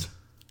list.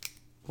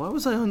 Why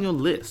was I on your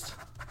list?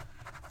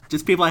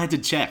 Just people I had to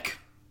check.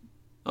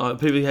 Oh,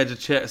 people you had to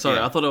check. Sorry,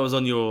 Yeah. I thought I was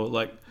on your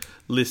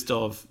list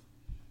of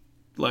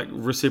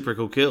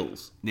reciprocal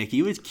kills. Nick, are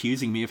you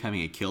accusing me of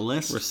having a kill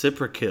list?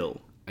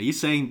 Reciprocal. Are you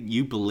saying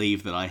you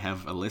believe that I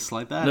have a list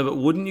like that? No, but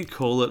wouldn't you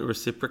call it a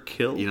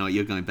reciprocal? You know what,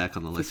 you're going back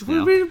on the list What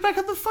now. are we back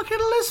on the fucking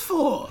list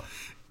for?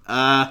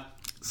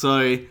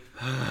 So,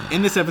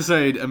 in this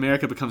episode,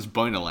 America becomes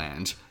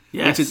Bonerland.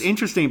 Yes. Which is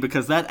interesting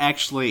because that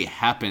actually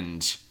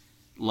happened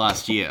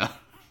last year.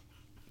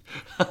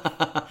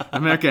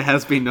 America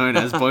has been known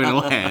as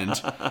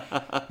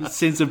Bonerland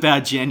since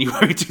about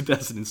January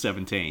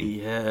 2017.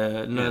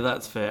 Yeah, no,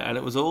 that's fair. And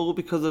it was all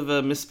because of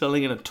a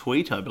misspelling in a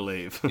tweet, I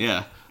believe.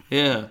 Yeah.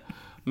 Yeah.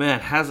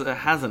 Man,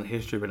 hasn't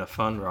history been a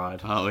fun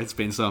ride? Oh, it's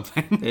been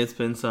something. It's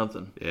been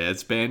something. Yeah,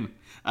 it's been.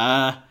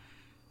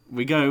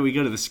 We go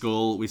to the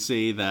school. We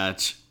see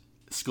that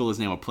school is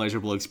now a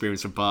pleasurable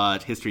experience for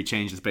Bart. History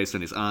changes based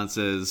on his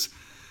answers.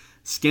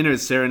 Skinner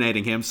is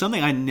serenading him.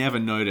 Something I never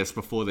noticed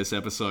before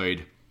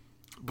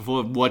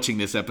watching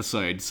this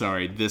episode,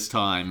 this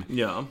time,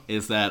 Yeah.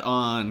 is that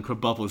on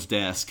Krabappel's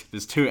desk,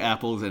 there's 2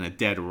 apples and a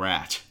dead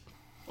rat.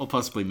 Or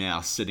possibly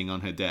mouse sitting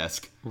on her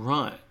desk.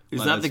 Right. Is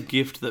Well, that the that's-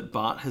 gift that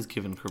Bart has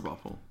given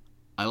Krabappel?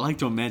 I like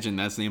to imagine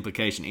that's the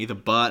implication. Either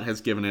Bart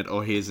has given it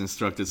or he has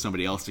instructed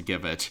somebody else to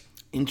give it.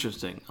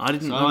 Interesting. I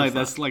didn't So know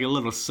that's like a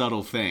little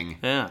subtle thing.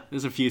 Yeah.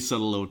 There's a few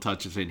subtle little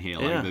touches in here,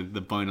 like Yeah.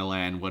 the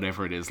Bonerland,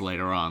 whatever it is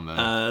later on.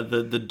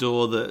 The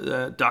door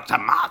that Dr.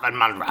 Marvin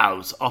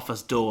Monroe's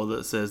office door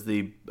that says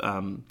the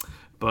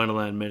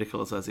Bonerland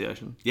Medical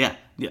Association. Yeah.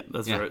 Yeah,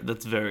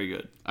 that's very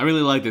good. I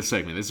really like this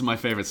segment. This is my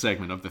favorite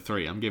segment of the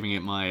 3. I'm giving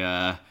it my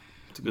a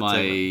good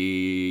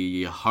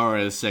my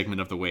horror segment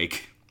of the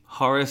week.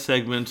 Horror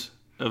segment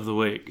of the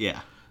week.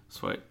 Yeah.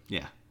 Sweet.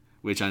 Yeah.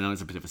 Which I know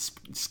is a bit of a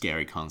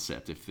scary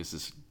concept. If this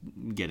is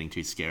getting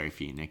too scary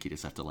for you, Nick, you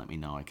just have to let me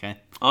know, okay?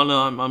 Oh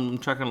no, I'm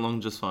tracking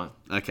along just fine.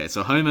 Okay,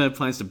 so Homer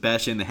plans to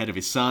bash in the head of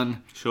his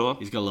son. Sure.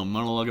 He's got a little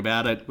monologue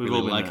about it. We've really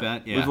all been like there.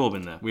 that. Yeah. We've all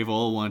been there. We've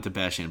all wanted to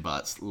bash in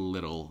Bart's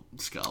little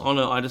skull. Oh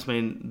no, I just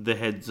mean the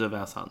heads of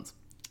our sons.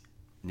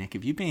 Nick,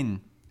 have you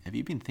been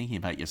thinking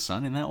about your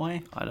son in that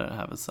way? I don't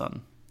have a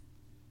son.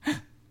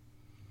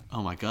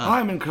 Oh my god.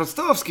 Hyman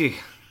Krastovsky.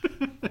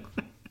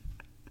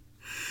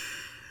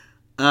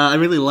 I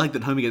really like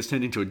that Homer gets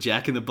turned into a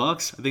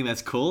Jack-in-the-Box. I think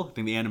that's cool. I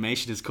think the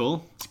animation is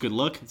cool. It's a good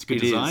look. It's a good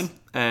design.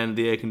 And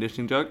the air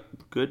conditioning joke,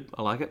 good.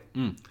 I like it.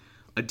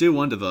 I do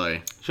wonder though,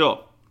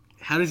 Sure.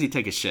 how does he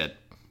take a shit?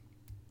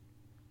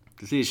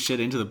 Does he just shit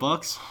into the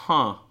box?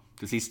 Huh.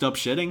 Does he stop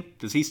shitting?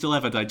 Does he still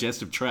have a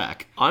digestive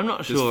tract? I'm not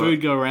Does sure.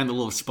 food go around the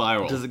little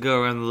spiral? Does it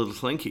go around the little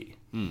slinky?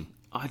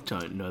 I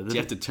don't know. Do you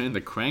have to turn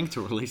the crank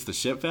to release the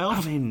shit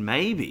valve? I mean,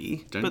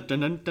 maybe. Dun, But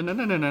dun, dun, dun, dun,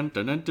 dun, dun,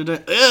 dun, dun, dun,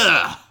 dun.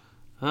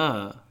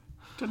 Ugh!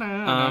 Dun,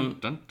 dun,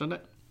 dun, dun, dun.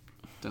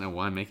 Don't know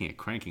why I'm making a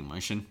cranking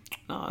motion.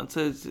 no,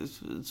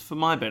 it's for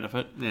my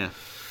benefit. Yeah.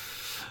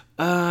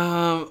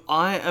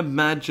 I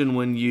imagine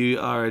when you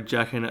are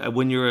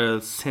when you're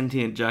a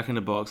sentient Jack in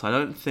a Box, I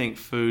don't think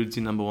food's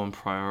your number one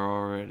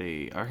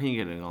priority. I reckon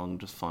you're getting on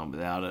just fine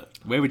without it.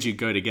 Where would you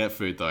go to get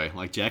food though?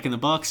 Like Jack in the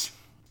Box?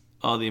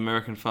 Oh, the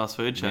American fast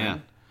food chain. Yeah.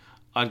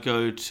 I'd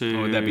go to.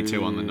 Or would that be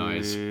too on the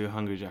nose?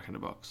 Hungry Jack in the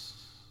Box.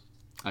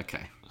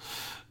 Okay.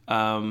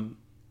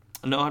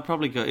 No, I'd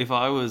probably go if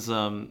I was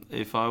a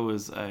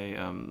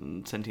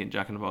sentient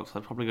Jack in the Box.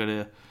 I'd probably go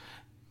to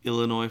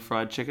Illinois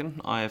Fried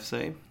Chicken,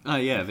 IFC. Oh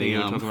yeah, thing you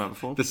were talking about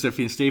before. the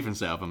Sufjan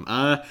Stevens album.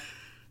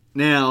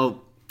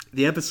 Now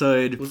the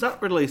episode. Was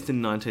that released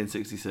in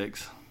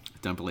 1966?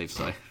 Don't believe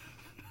so.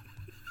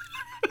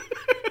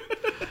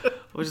 I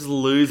was just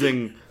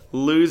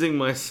losing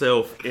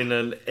myself in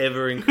an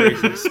ever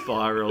increasing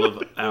spiral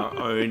of our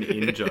own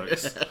in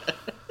jokes.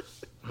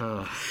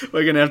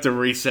 We're gonna have to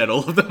reset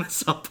all of them at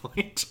some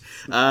point.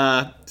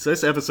 So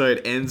this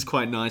episode ends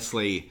quite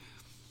nicely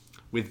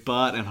with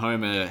Bart and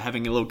Homer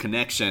having a little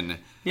connection.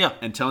 Yeah.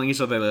 And telling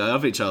each other they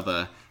love each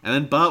other. And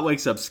then Bart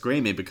wakes up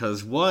screaming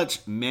because what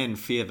men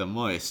fear the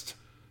most,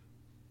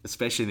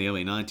 especially in the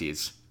early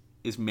 90s,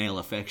 is male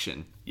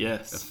affection.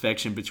 Yes.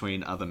 Affection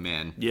between other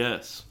men.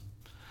 Yes.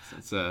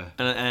 It's a...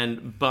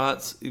 And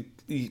Bart's...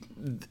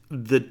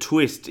 The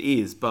twist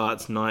is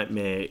Bart's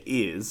nightmare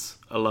is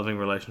a loving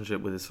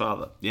relationship with his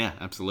father. Yeah,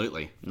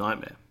 absolutely.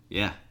 Nightmare.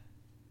 Yeah.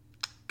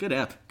 Good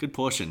app. Good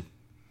portion.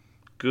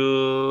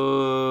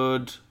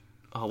 Good.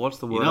 Oh, what's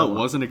the word? You know, it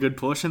wasn't a good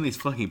portion. These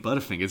fucking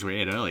Butterfingers we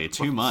ate earlier.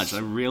 Too much. I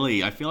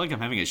feel like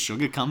I'm having a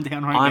sugar come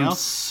down right now. I'm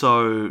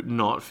so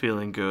not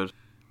feeling good.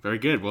 Very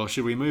good. Well,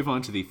 should we move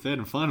on to the third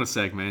and final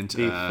segment?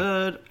 The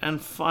third and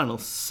final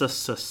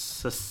segment.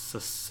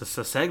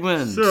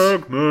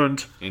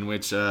 In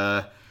which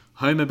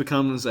Homer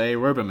becomes a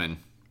Roboman.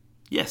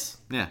 Yes.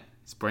 Yeah.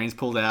 His brain's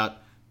pulled out,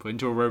 put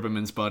into a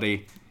Roboman's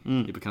body.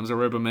 He becomes a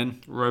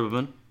Roboman.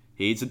 Roboman.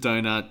 He eats a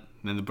donut, and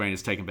then the brain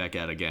is taken back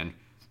out again.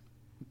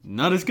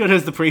 Not as good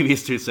as the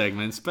previous two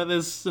segments, but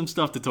there's some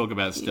stuff to talk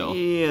about still.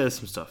 Yeah, there's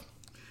some stuff.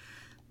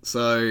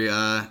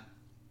 So,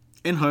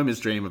 in Homer's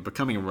dream of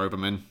becoming a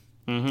Roboman,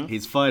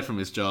 he's fired from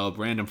his job,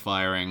 random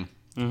firing.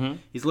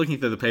 He's looking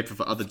through the paper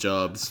for other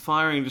jobs.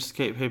 Firing just to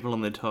keep people on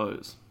their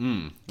toes.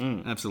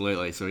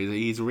 Absolutely. So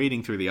he's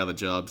reading through the other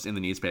jobs in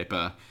the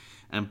newspaper,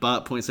 and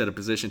Bart points out a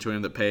position to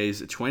him that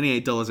pays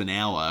 $28 an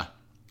hour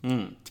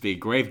to be a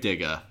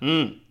gravedigger.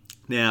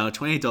 Now,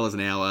 $28 an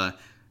hour,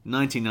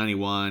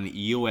 1991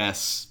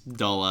 US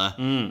dollar.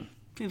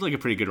 Seems like a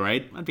pretty good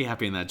rate. I'd be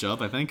happy in that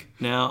job, I think.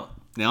 Now,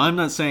 I'm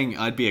not saying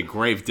I'd be a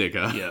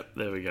gravedigger. yep,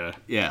 there we go.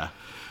 Yeah.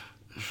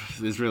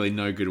 There's really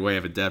no good way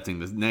of adapting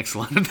the next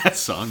line of that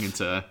song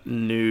into...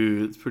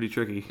 No, it's pretty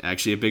tricky.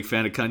 Actually, a big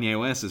fan of Kanye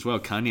West as well.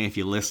 Kanye, if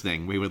you're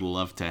listening, we would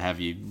love to have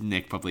you.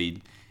 Nick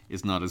probably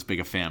is not as big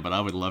a fan, but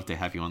I would love to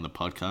have you on the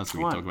podcast. We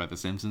can talk about The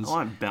Simpsons.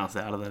 I might bounce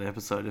out of that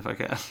episode if I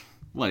can.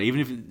 What, even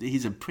if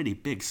he's a pretty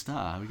big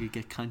star, we could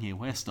get Kanye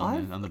West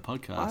on the I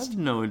podcast. have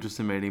no interest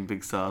in meeting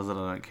big stars that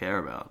I don't care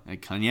about. Hey,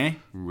 Kanye,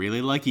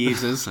 really like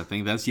Yeezus. I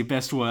think that's your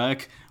best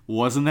work.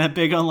 Wasn't that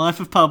big on Life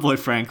of Pablo,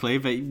 frankly,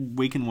 but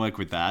we can work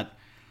with that.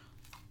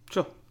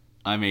 Sure.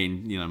 I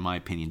mean, my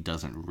opinion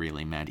doesn't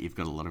really matter. You've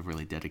got a lot of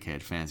really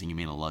dedicated fans, and you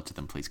mean a lot to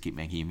them. Please keep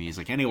making your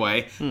music.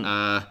 Anyway,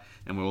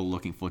 and we're all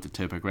looking forward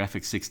to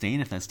TurboGrafx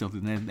 16, if that's still the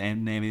name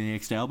of the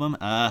next album.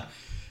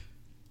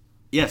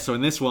 Yeah, so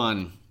in this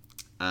one,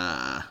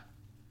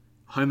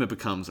 Homer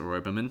becomes a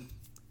Roboman,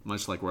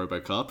 much like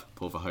RoboCop,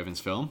 Paul Verhoeven's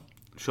film.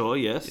 Sure,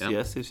 yes, Yep.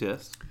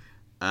 yes.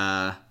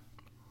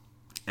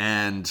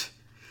 And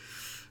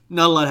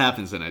not a lot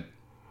happens in it.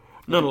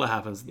 Not a lot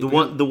happens. The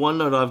one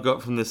note I've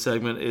got from this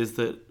segment is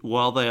that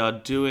while they are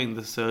doing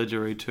the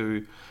surgery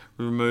to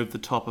remove the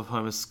top of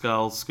Homer's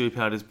skull, scoop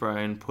out his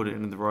brain, put it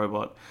into the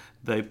robot,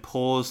 they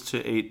pause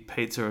to eat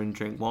pizza and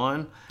drink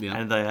wine,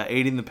 and they are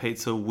eating the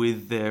pizza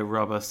with their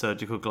rubber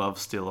surgical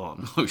gloves still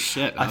on. Oh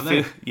shit!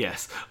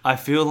 Yes, I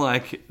feel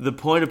like the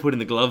point of putting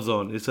the gloves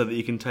on is so that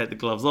you can take the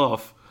gloves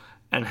off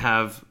and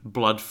have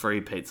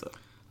blood-free pizza.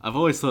 I've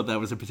always thought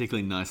that was a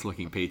particularly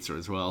nice-looking pizza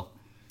as well.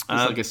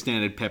 It's like a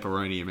standard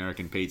pepperoni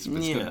American pizza,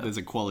 but there's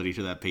a quality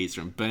to that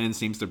pizza, and Burns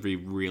seems to be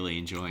really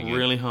enjoying it.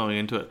 Really honing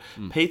into it.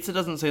 Pizza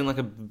doesn't seem like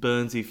a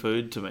Burnsy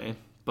food to me,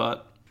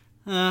 but...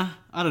 I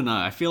don't know.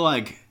 I feel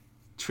like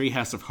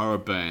Treehouse of Horror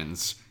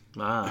Burns,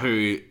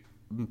 who...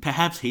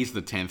 Perhaps he's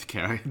the 10th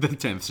the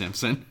 10th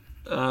Simpson.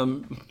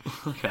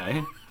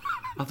 Okay.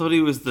 I thought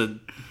he was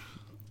the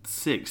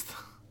 6th.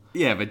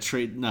 Yeah, but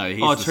he's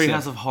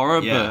Treehouse of Horror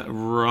Burns.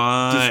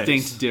 Right.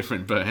 Distinct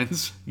different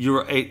Burns.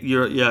 You're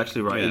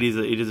actually right. Yeah.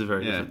 It is a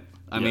very different...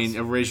 I mean,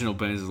 original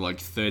Burns is like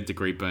 3rd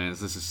degree Burns.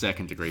 This is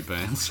 2nd degree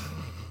Burns.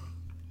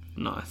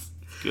 Nice.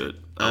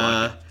 Good.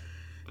 I like it.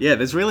 Yeah,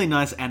 there's really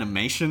nice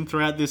animation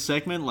throughout this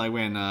segment, like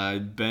when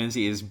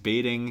Burnsy is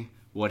beating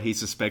what he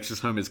suspects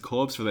is Homer's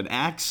corpse with an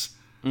axe.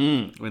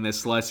 When they're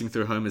slicing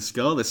through Homer's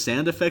skull. The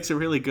sound effects are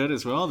really good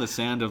as well. The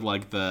sound of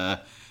like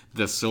the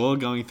saw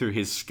going through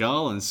his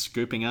skull and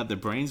scooping out the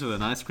brains with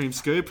an ice cream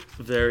scoop.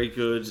 Very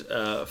good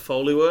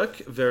Foley work.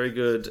 Very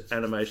good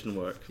animation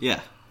work. Yeah.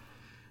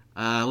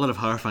 A lot of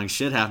horrifying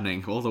shit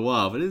happening all the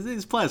while, but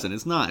it's pleasant.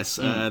 It's nice.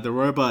 The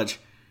robot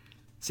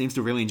seems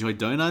to really enjoy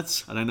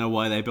donuts. I don't know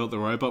why they built the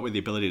robot with the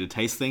ability to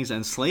taste things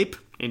and sleep.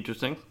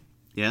 Interesting.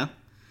 Yeah.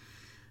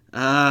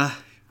 I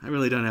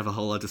really don't have a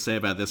whole lot to say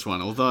about this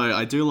one, although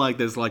I do like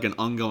there's like an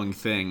ongoing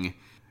thing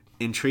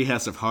in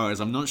Treehouse of Horrors.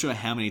 I'm not sure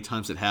how many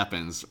times it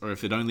happens, or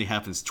if it only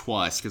happens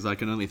twice, because I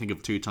can only think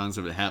of 2 times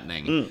of it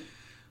happening.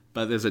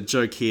 But there's a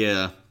joke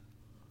here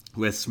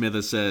where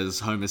Smithers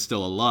says Homer's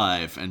still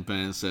alive, and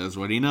Burns says,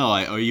 "What do you know?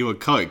 I owe you a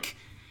Coke."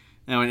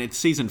 Now, it's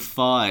season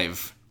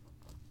 5,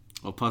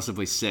 or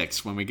possibly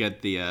 6, when we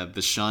get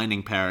the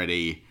Shining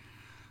parody.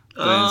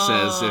 Burns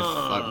says,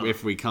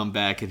 if we come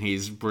back and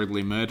he's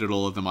brutally murdered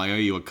all of them, I owe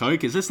you a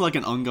Coke. Is this like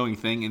an ongoing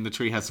thing in the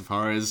Treehouse of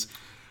Horrors,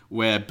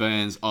 where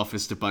Burns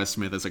offers to buy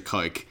Smithers a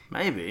Coke?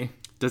 Maybe.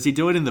 Does he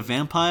do it in the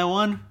vampire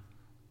one?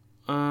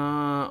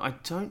 I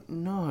don't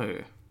know.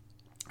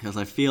 Because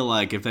I feel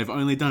like if they've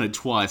only done it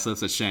twice,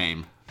 that's a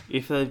shame.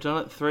 If they've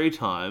done it 3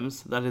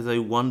 times, that is a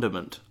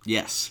wonderment.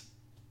 Yes.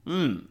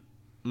 We'll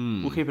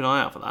keep an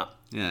eye out for that.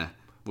 Yeah.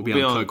 We'll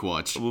be on Coke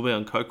Watch. We'll be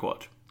on Coke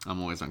Watch. I'm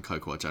always on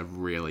Coke Watch. I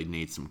really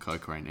need some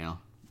Coke right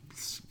now.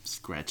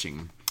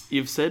 Scratching.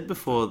 You've said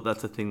before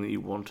that's a thing that you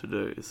want to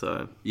do,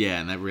 so... Yeah,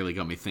 and that really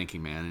got me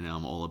thinking, man. And now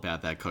I'm all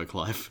about that Coke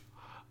life.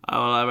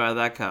 Oh, about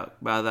that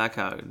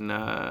Coke.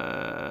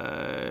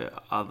 No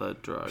other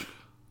drug.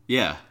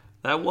 Yeah.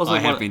 That wasn't.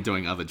 I have been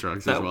doing other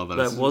drugs as well.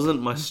 That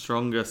wasn't my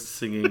strongest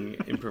singing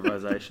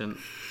improvisation.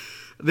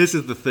 This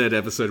is the third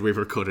episode we've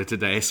recorded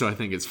today, so I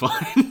think it's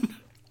fine.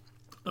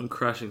 I'm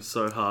crashing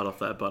so hard off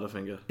that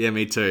Butterfinger. Yeah,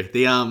 me too.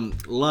 The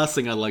last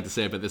thing I'd like to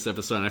say about this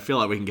episode, and I feel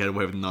like we can get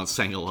away with not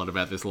saying a lot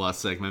about this last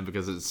segment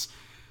because it's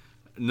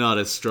not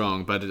as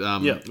strong, but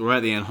right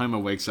at the end, Homer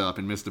wakes up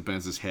and Mr.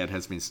 Burns' head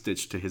has been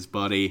stitched to his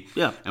body.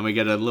 Yeah. And we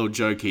get a little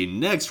jokey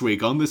next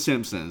week on The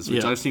Simpsons,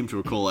 which Yeah. I seem to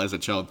recall as a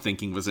child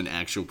thinking was an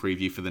actual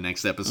preview for the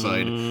next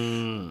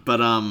episode. But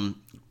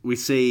we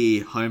see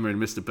Homer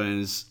and Mr.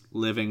 Burns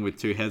living with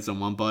two heads on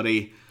one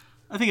body.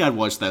 I think I'd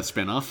watch that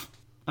spin-off.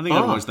 I think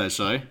I'd watch that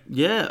show.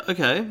 Yeah,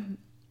 okay.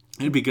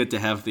 It'd be good to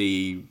have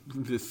the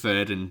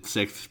third and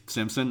sixth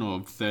Simpson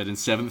or third and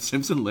seventh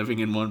Simpson living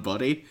in one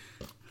body.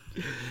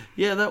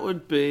 Yeah, that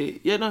would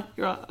be... Yeah, no,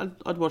 you're right.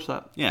 I'd watch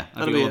that. Yeah,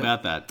 I'd That'd be be all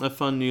about that. A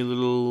fun new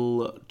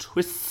little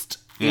twist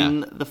Yeah.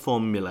 in the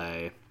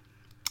formulae.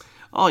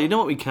 Oh, you know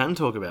what we can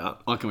talk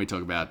about? What can we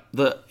talk about?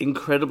 The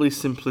incredibly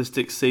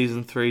simplistic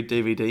Season 3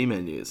 DVD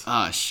menus.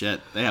 Ah,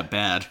 shit. They are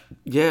bad.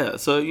 Yeah,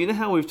 so you know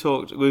how we've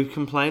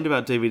complained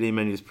about DVD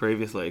menus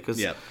previously, because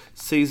Yep.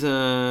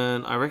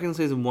 Season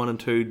 1 and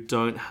 2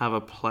 don't have a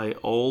play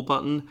all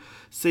button.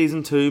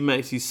 Season 2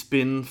 makes you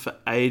spin for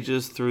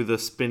ages through the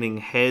spinning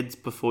heads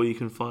before you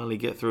can finally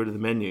get through to the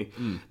menu.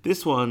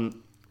 This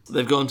one,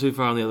 they've gone too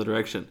far in the other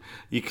direction.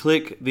 You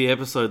click the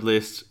episode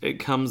list, it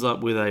comes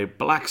up with a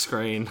black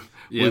screen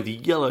Yep.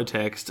 with yellow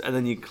text, and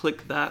then you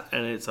click that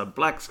and it's a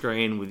black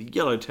screen with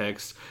yellow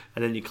text,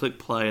 and then you click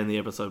play and the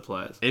episode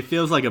plays. It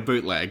feels like a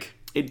bootleg.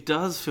 It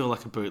does feel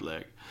like a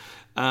bootleg.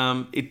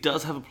 It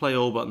does have a play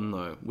all button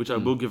though, which I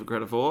will give it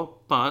credit for,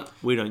 but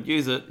we don't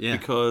use it Yeah.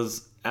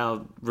 because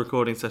our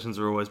recording sessions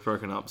are always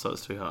broken up, so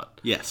it's too hard.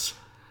 Yes.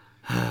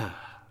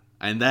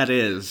 And that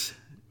is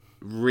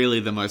really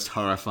the most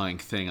horrifying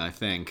thing, I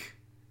think.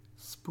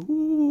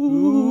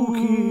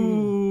 Spooky.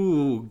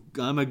 Ooh,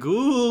 I'm a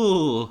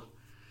ghoul.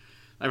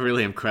 I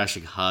really am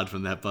crashing hard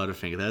from that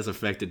Butterfinger. That has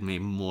affected me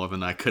more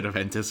than I could have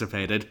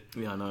anticipated.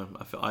 Yeah, I know.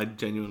 I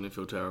genuinely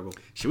feel terrible.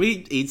 Should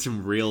we eat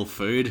some real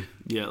food?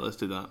 Yeah, let's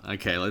do that.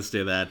 Okay, let's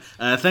do that.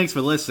 Thanks for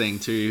listening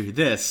to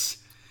this,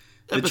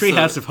 the Episode.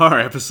 Treehouse of Horror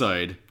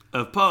episode.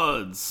 Of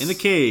pods. In the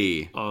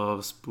key.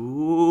 Of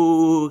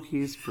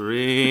spooky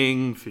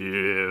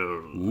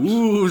Springfield.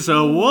 Ooh,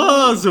 so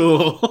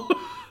wazzle.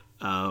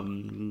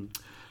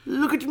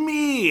 Look at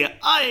me!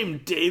 I'm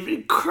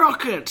David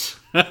Crockett!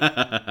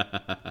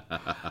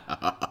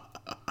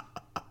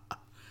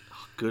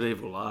 Good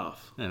evil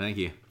laugh. Oh, thank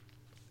you.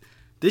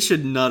 This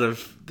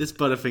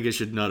Butterfinger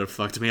should not have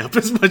fucked me up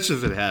as much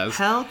as it has.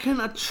 How can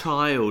a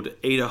child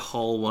eat a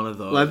whole one of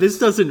those? Like, this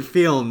doesn't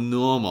feel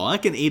normal. I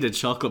can eat a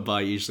chocolate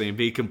bar usually and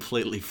be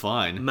completely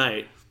fine.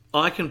 Mate,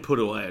 I can put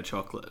away a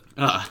chocolate.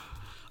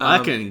 I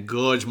can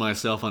gorge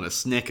myself on a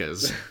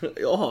Snickers.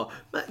 Oh,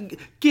 man,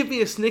 give me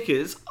a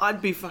Snickers,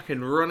 I'd be fucking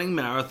running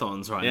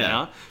marathons right Yeah.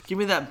 now. Give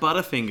me that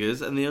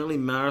Butterfingers, and the only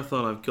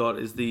marathon I've got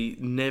is the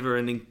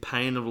never-ending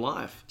pain of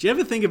life. Do you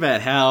ever think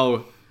about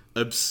how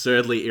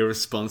absurdly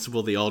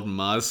irresponsible the old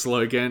Mars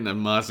slogan, "A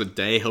Mars a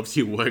day helps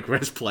you work,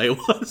 rest, play"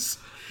 was?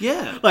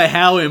 Yeah, Like,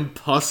 how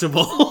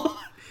impossible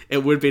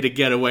it would be to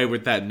get away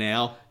with that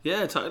now.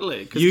 yeah,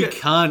 totally. 'Cause You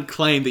can't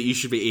claim that you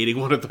should be eating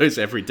one of those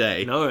every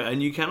day. No,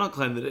 and you cannot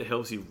claim that it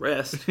helps you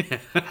rest.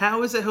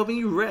 How is it helping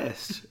you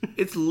rest?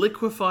 It's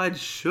liquefied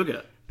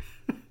sugar.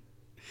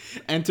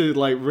 And to,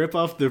 like, rip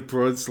off the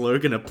broad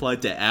slogan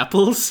applied to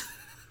apples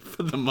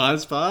for the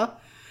Mars bar,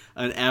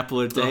 an apple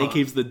a day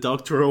keeps the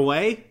doctor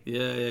away.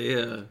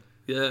 Yeah.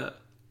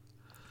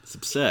 It's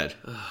absurd.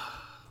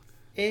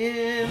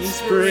 In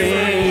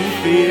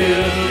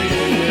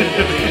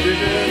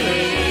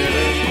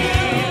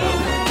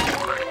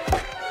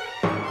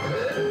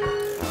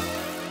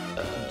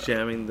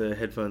jamming the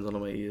headphones onto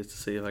my ears to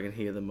see if I can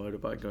hear the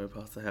motorbike going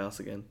past the house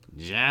again.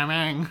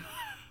 Jamming.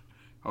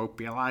 Hope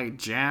you like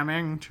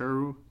jamming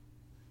too.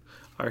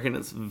 I reckon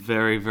it's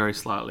very, very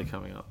slightly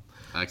coming up.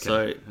 Okay.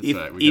 So that's if,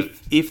 right.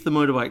 if the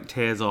motorbike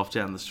tears off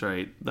down the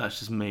street, that's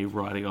just me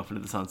riding off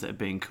into the sunset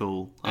being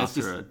cool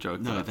after a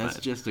joke that No, I've that's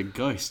made. just a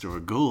ghost or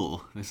a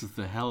ghoul. This is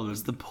the hell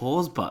of The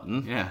pause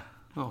button. yeah.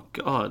 Oh,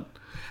 God.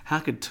 How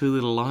could two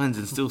little lines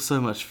instill so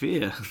much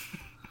fear?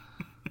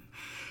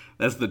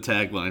 That's the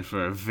tagline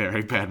for a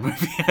very bad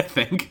movie, I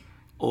think.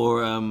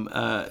 Or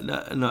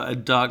a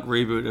dark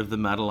reboot of the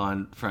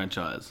Madeline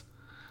franchise.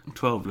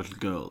 12 little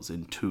girls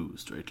in 2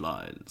 straight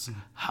lines.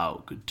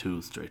 How could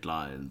 2 straight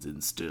lines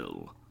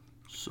instill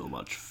so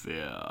much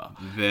fear?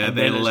 There And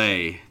they then it's-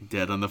 lay,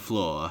 dead on the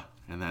floor,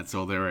 and that's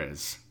all there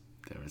is.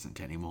 There isn't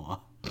any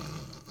more.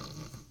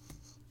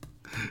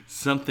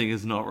 Something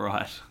is not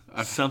right.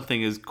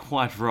 Something is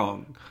quite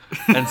wrong.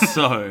 And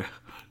so,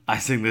 I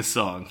sing this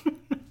song.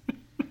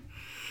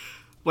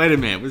 Wait a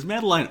minute, was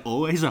Madeline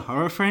always a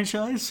horror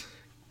franchise?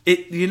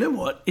 You know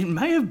what? It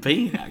may have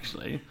been,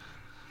 actually.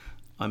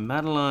 I'm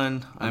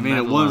Madeline. I mean,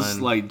 it was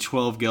like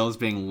 12 girls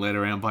being led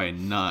around by a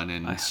nun,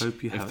 and I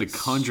hope you have if the it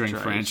Conjuring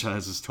straight.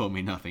 franchise has taught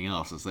me nothing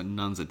else, is that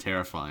nuns are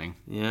terrifying.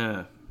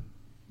 Yeah.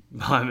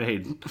 I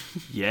mean,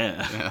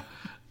 yeah. Yeah.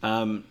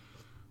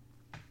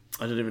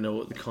 I don't even know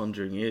what The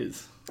Conjuring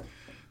is.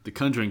 The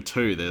Conjuring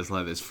 2, there's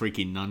like this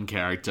freaky nun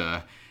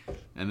character,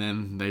 and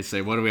then they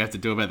say, what do we have to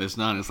do about this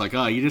nun? It's like,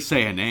 oh, you just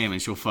say her name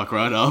and she'll fuck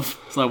right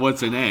off. It's like,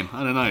 what's her name?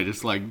 I don't know,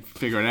 just like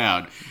figure it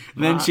out.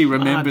 And then she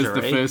remembers the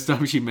Marjorie. first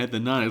time she met the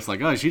nun. It's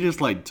like, oh, she just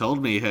like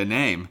told me her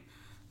name.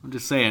 I'll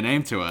just say her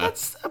name to her.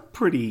 That's a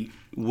pretty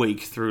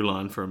weak through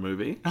line for a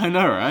movie. I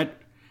know, right?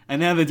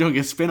 And now they're doing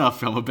a spin-off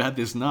film about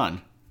this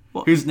nun.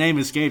 What? Whose name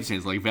escapes me.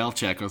 It's like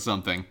Valchek or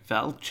something.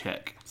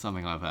 Valchek.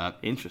 Something like that.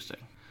 Interesting.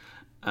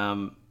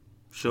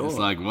 Sure. It's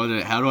like,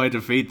 how do I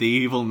defeat the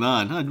evil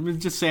nun? Oh,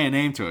 just say her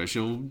name to her.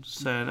 She'll...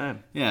 Say her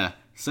name. Yeah.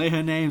 Say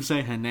her name,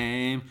 say her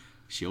name.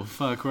 She'll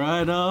fuck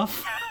right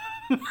off.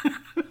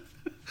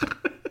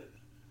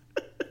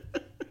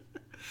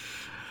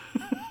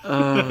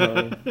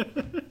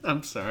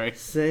 I'm sorry.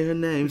 Say her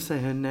name, say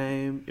her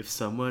name. If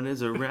someone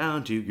is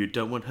around you, you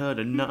don't want her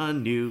to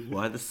non you.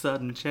 Why the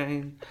sudden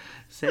change?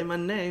 Say my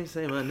name,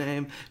 say my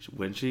name.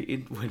 When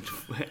she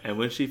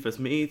first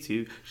meets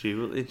you, she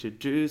will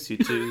introduce you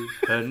to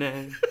her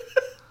name.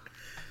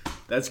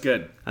 That's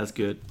good. That's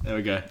good. There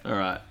we go. All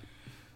right.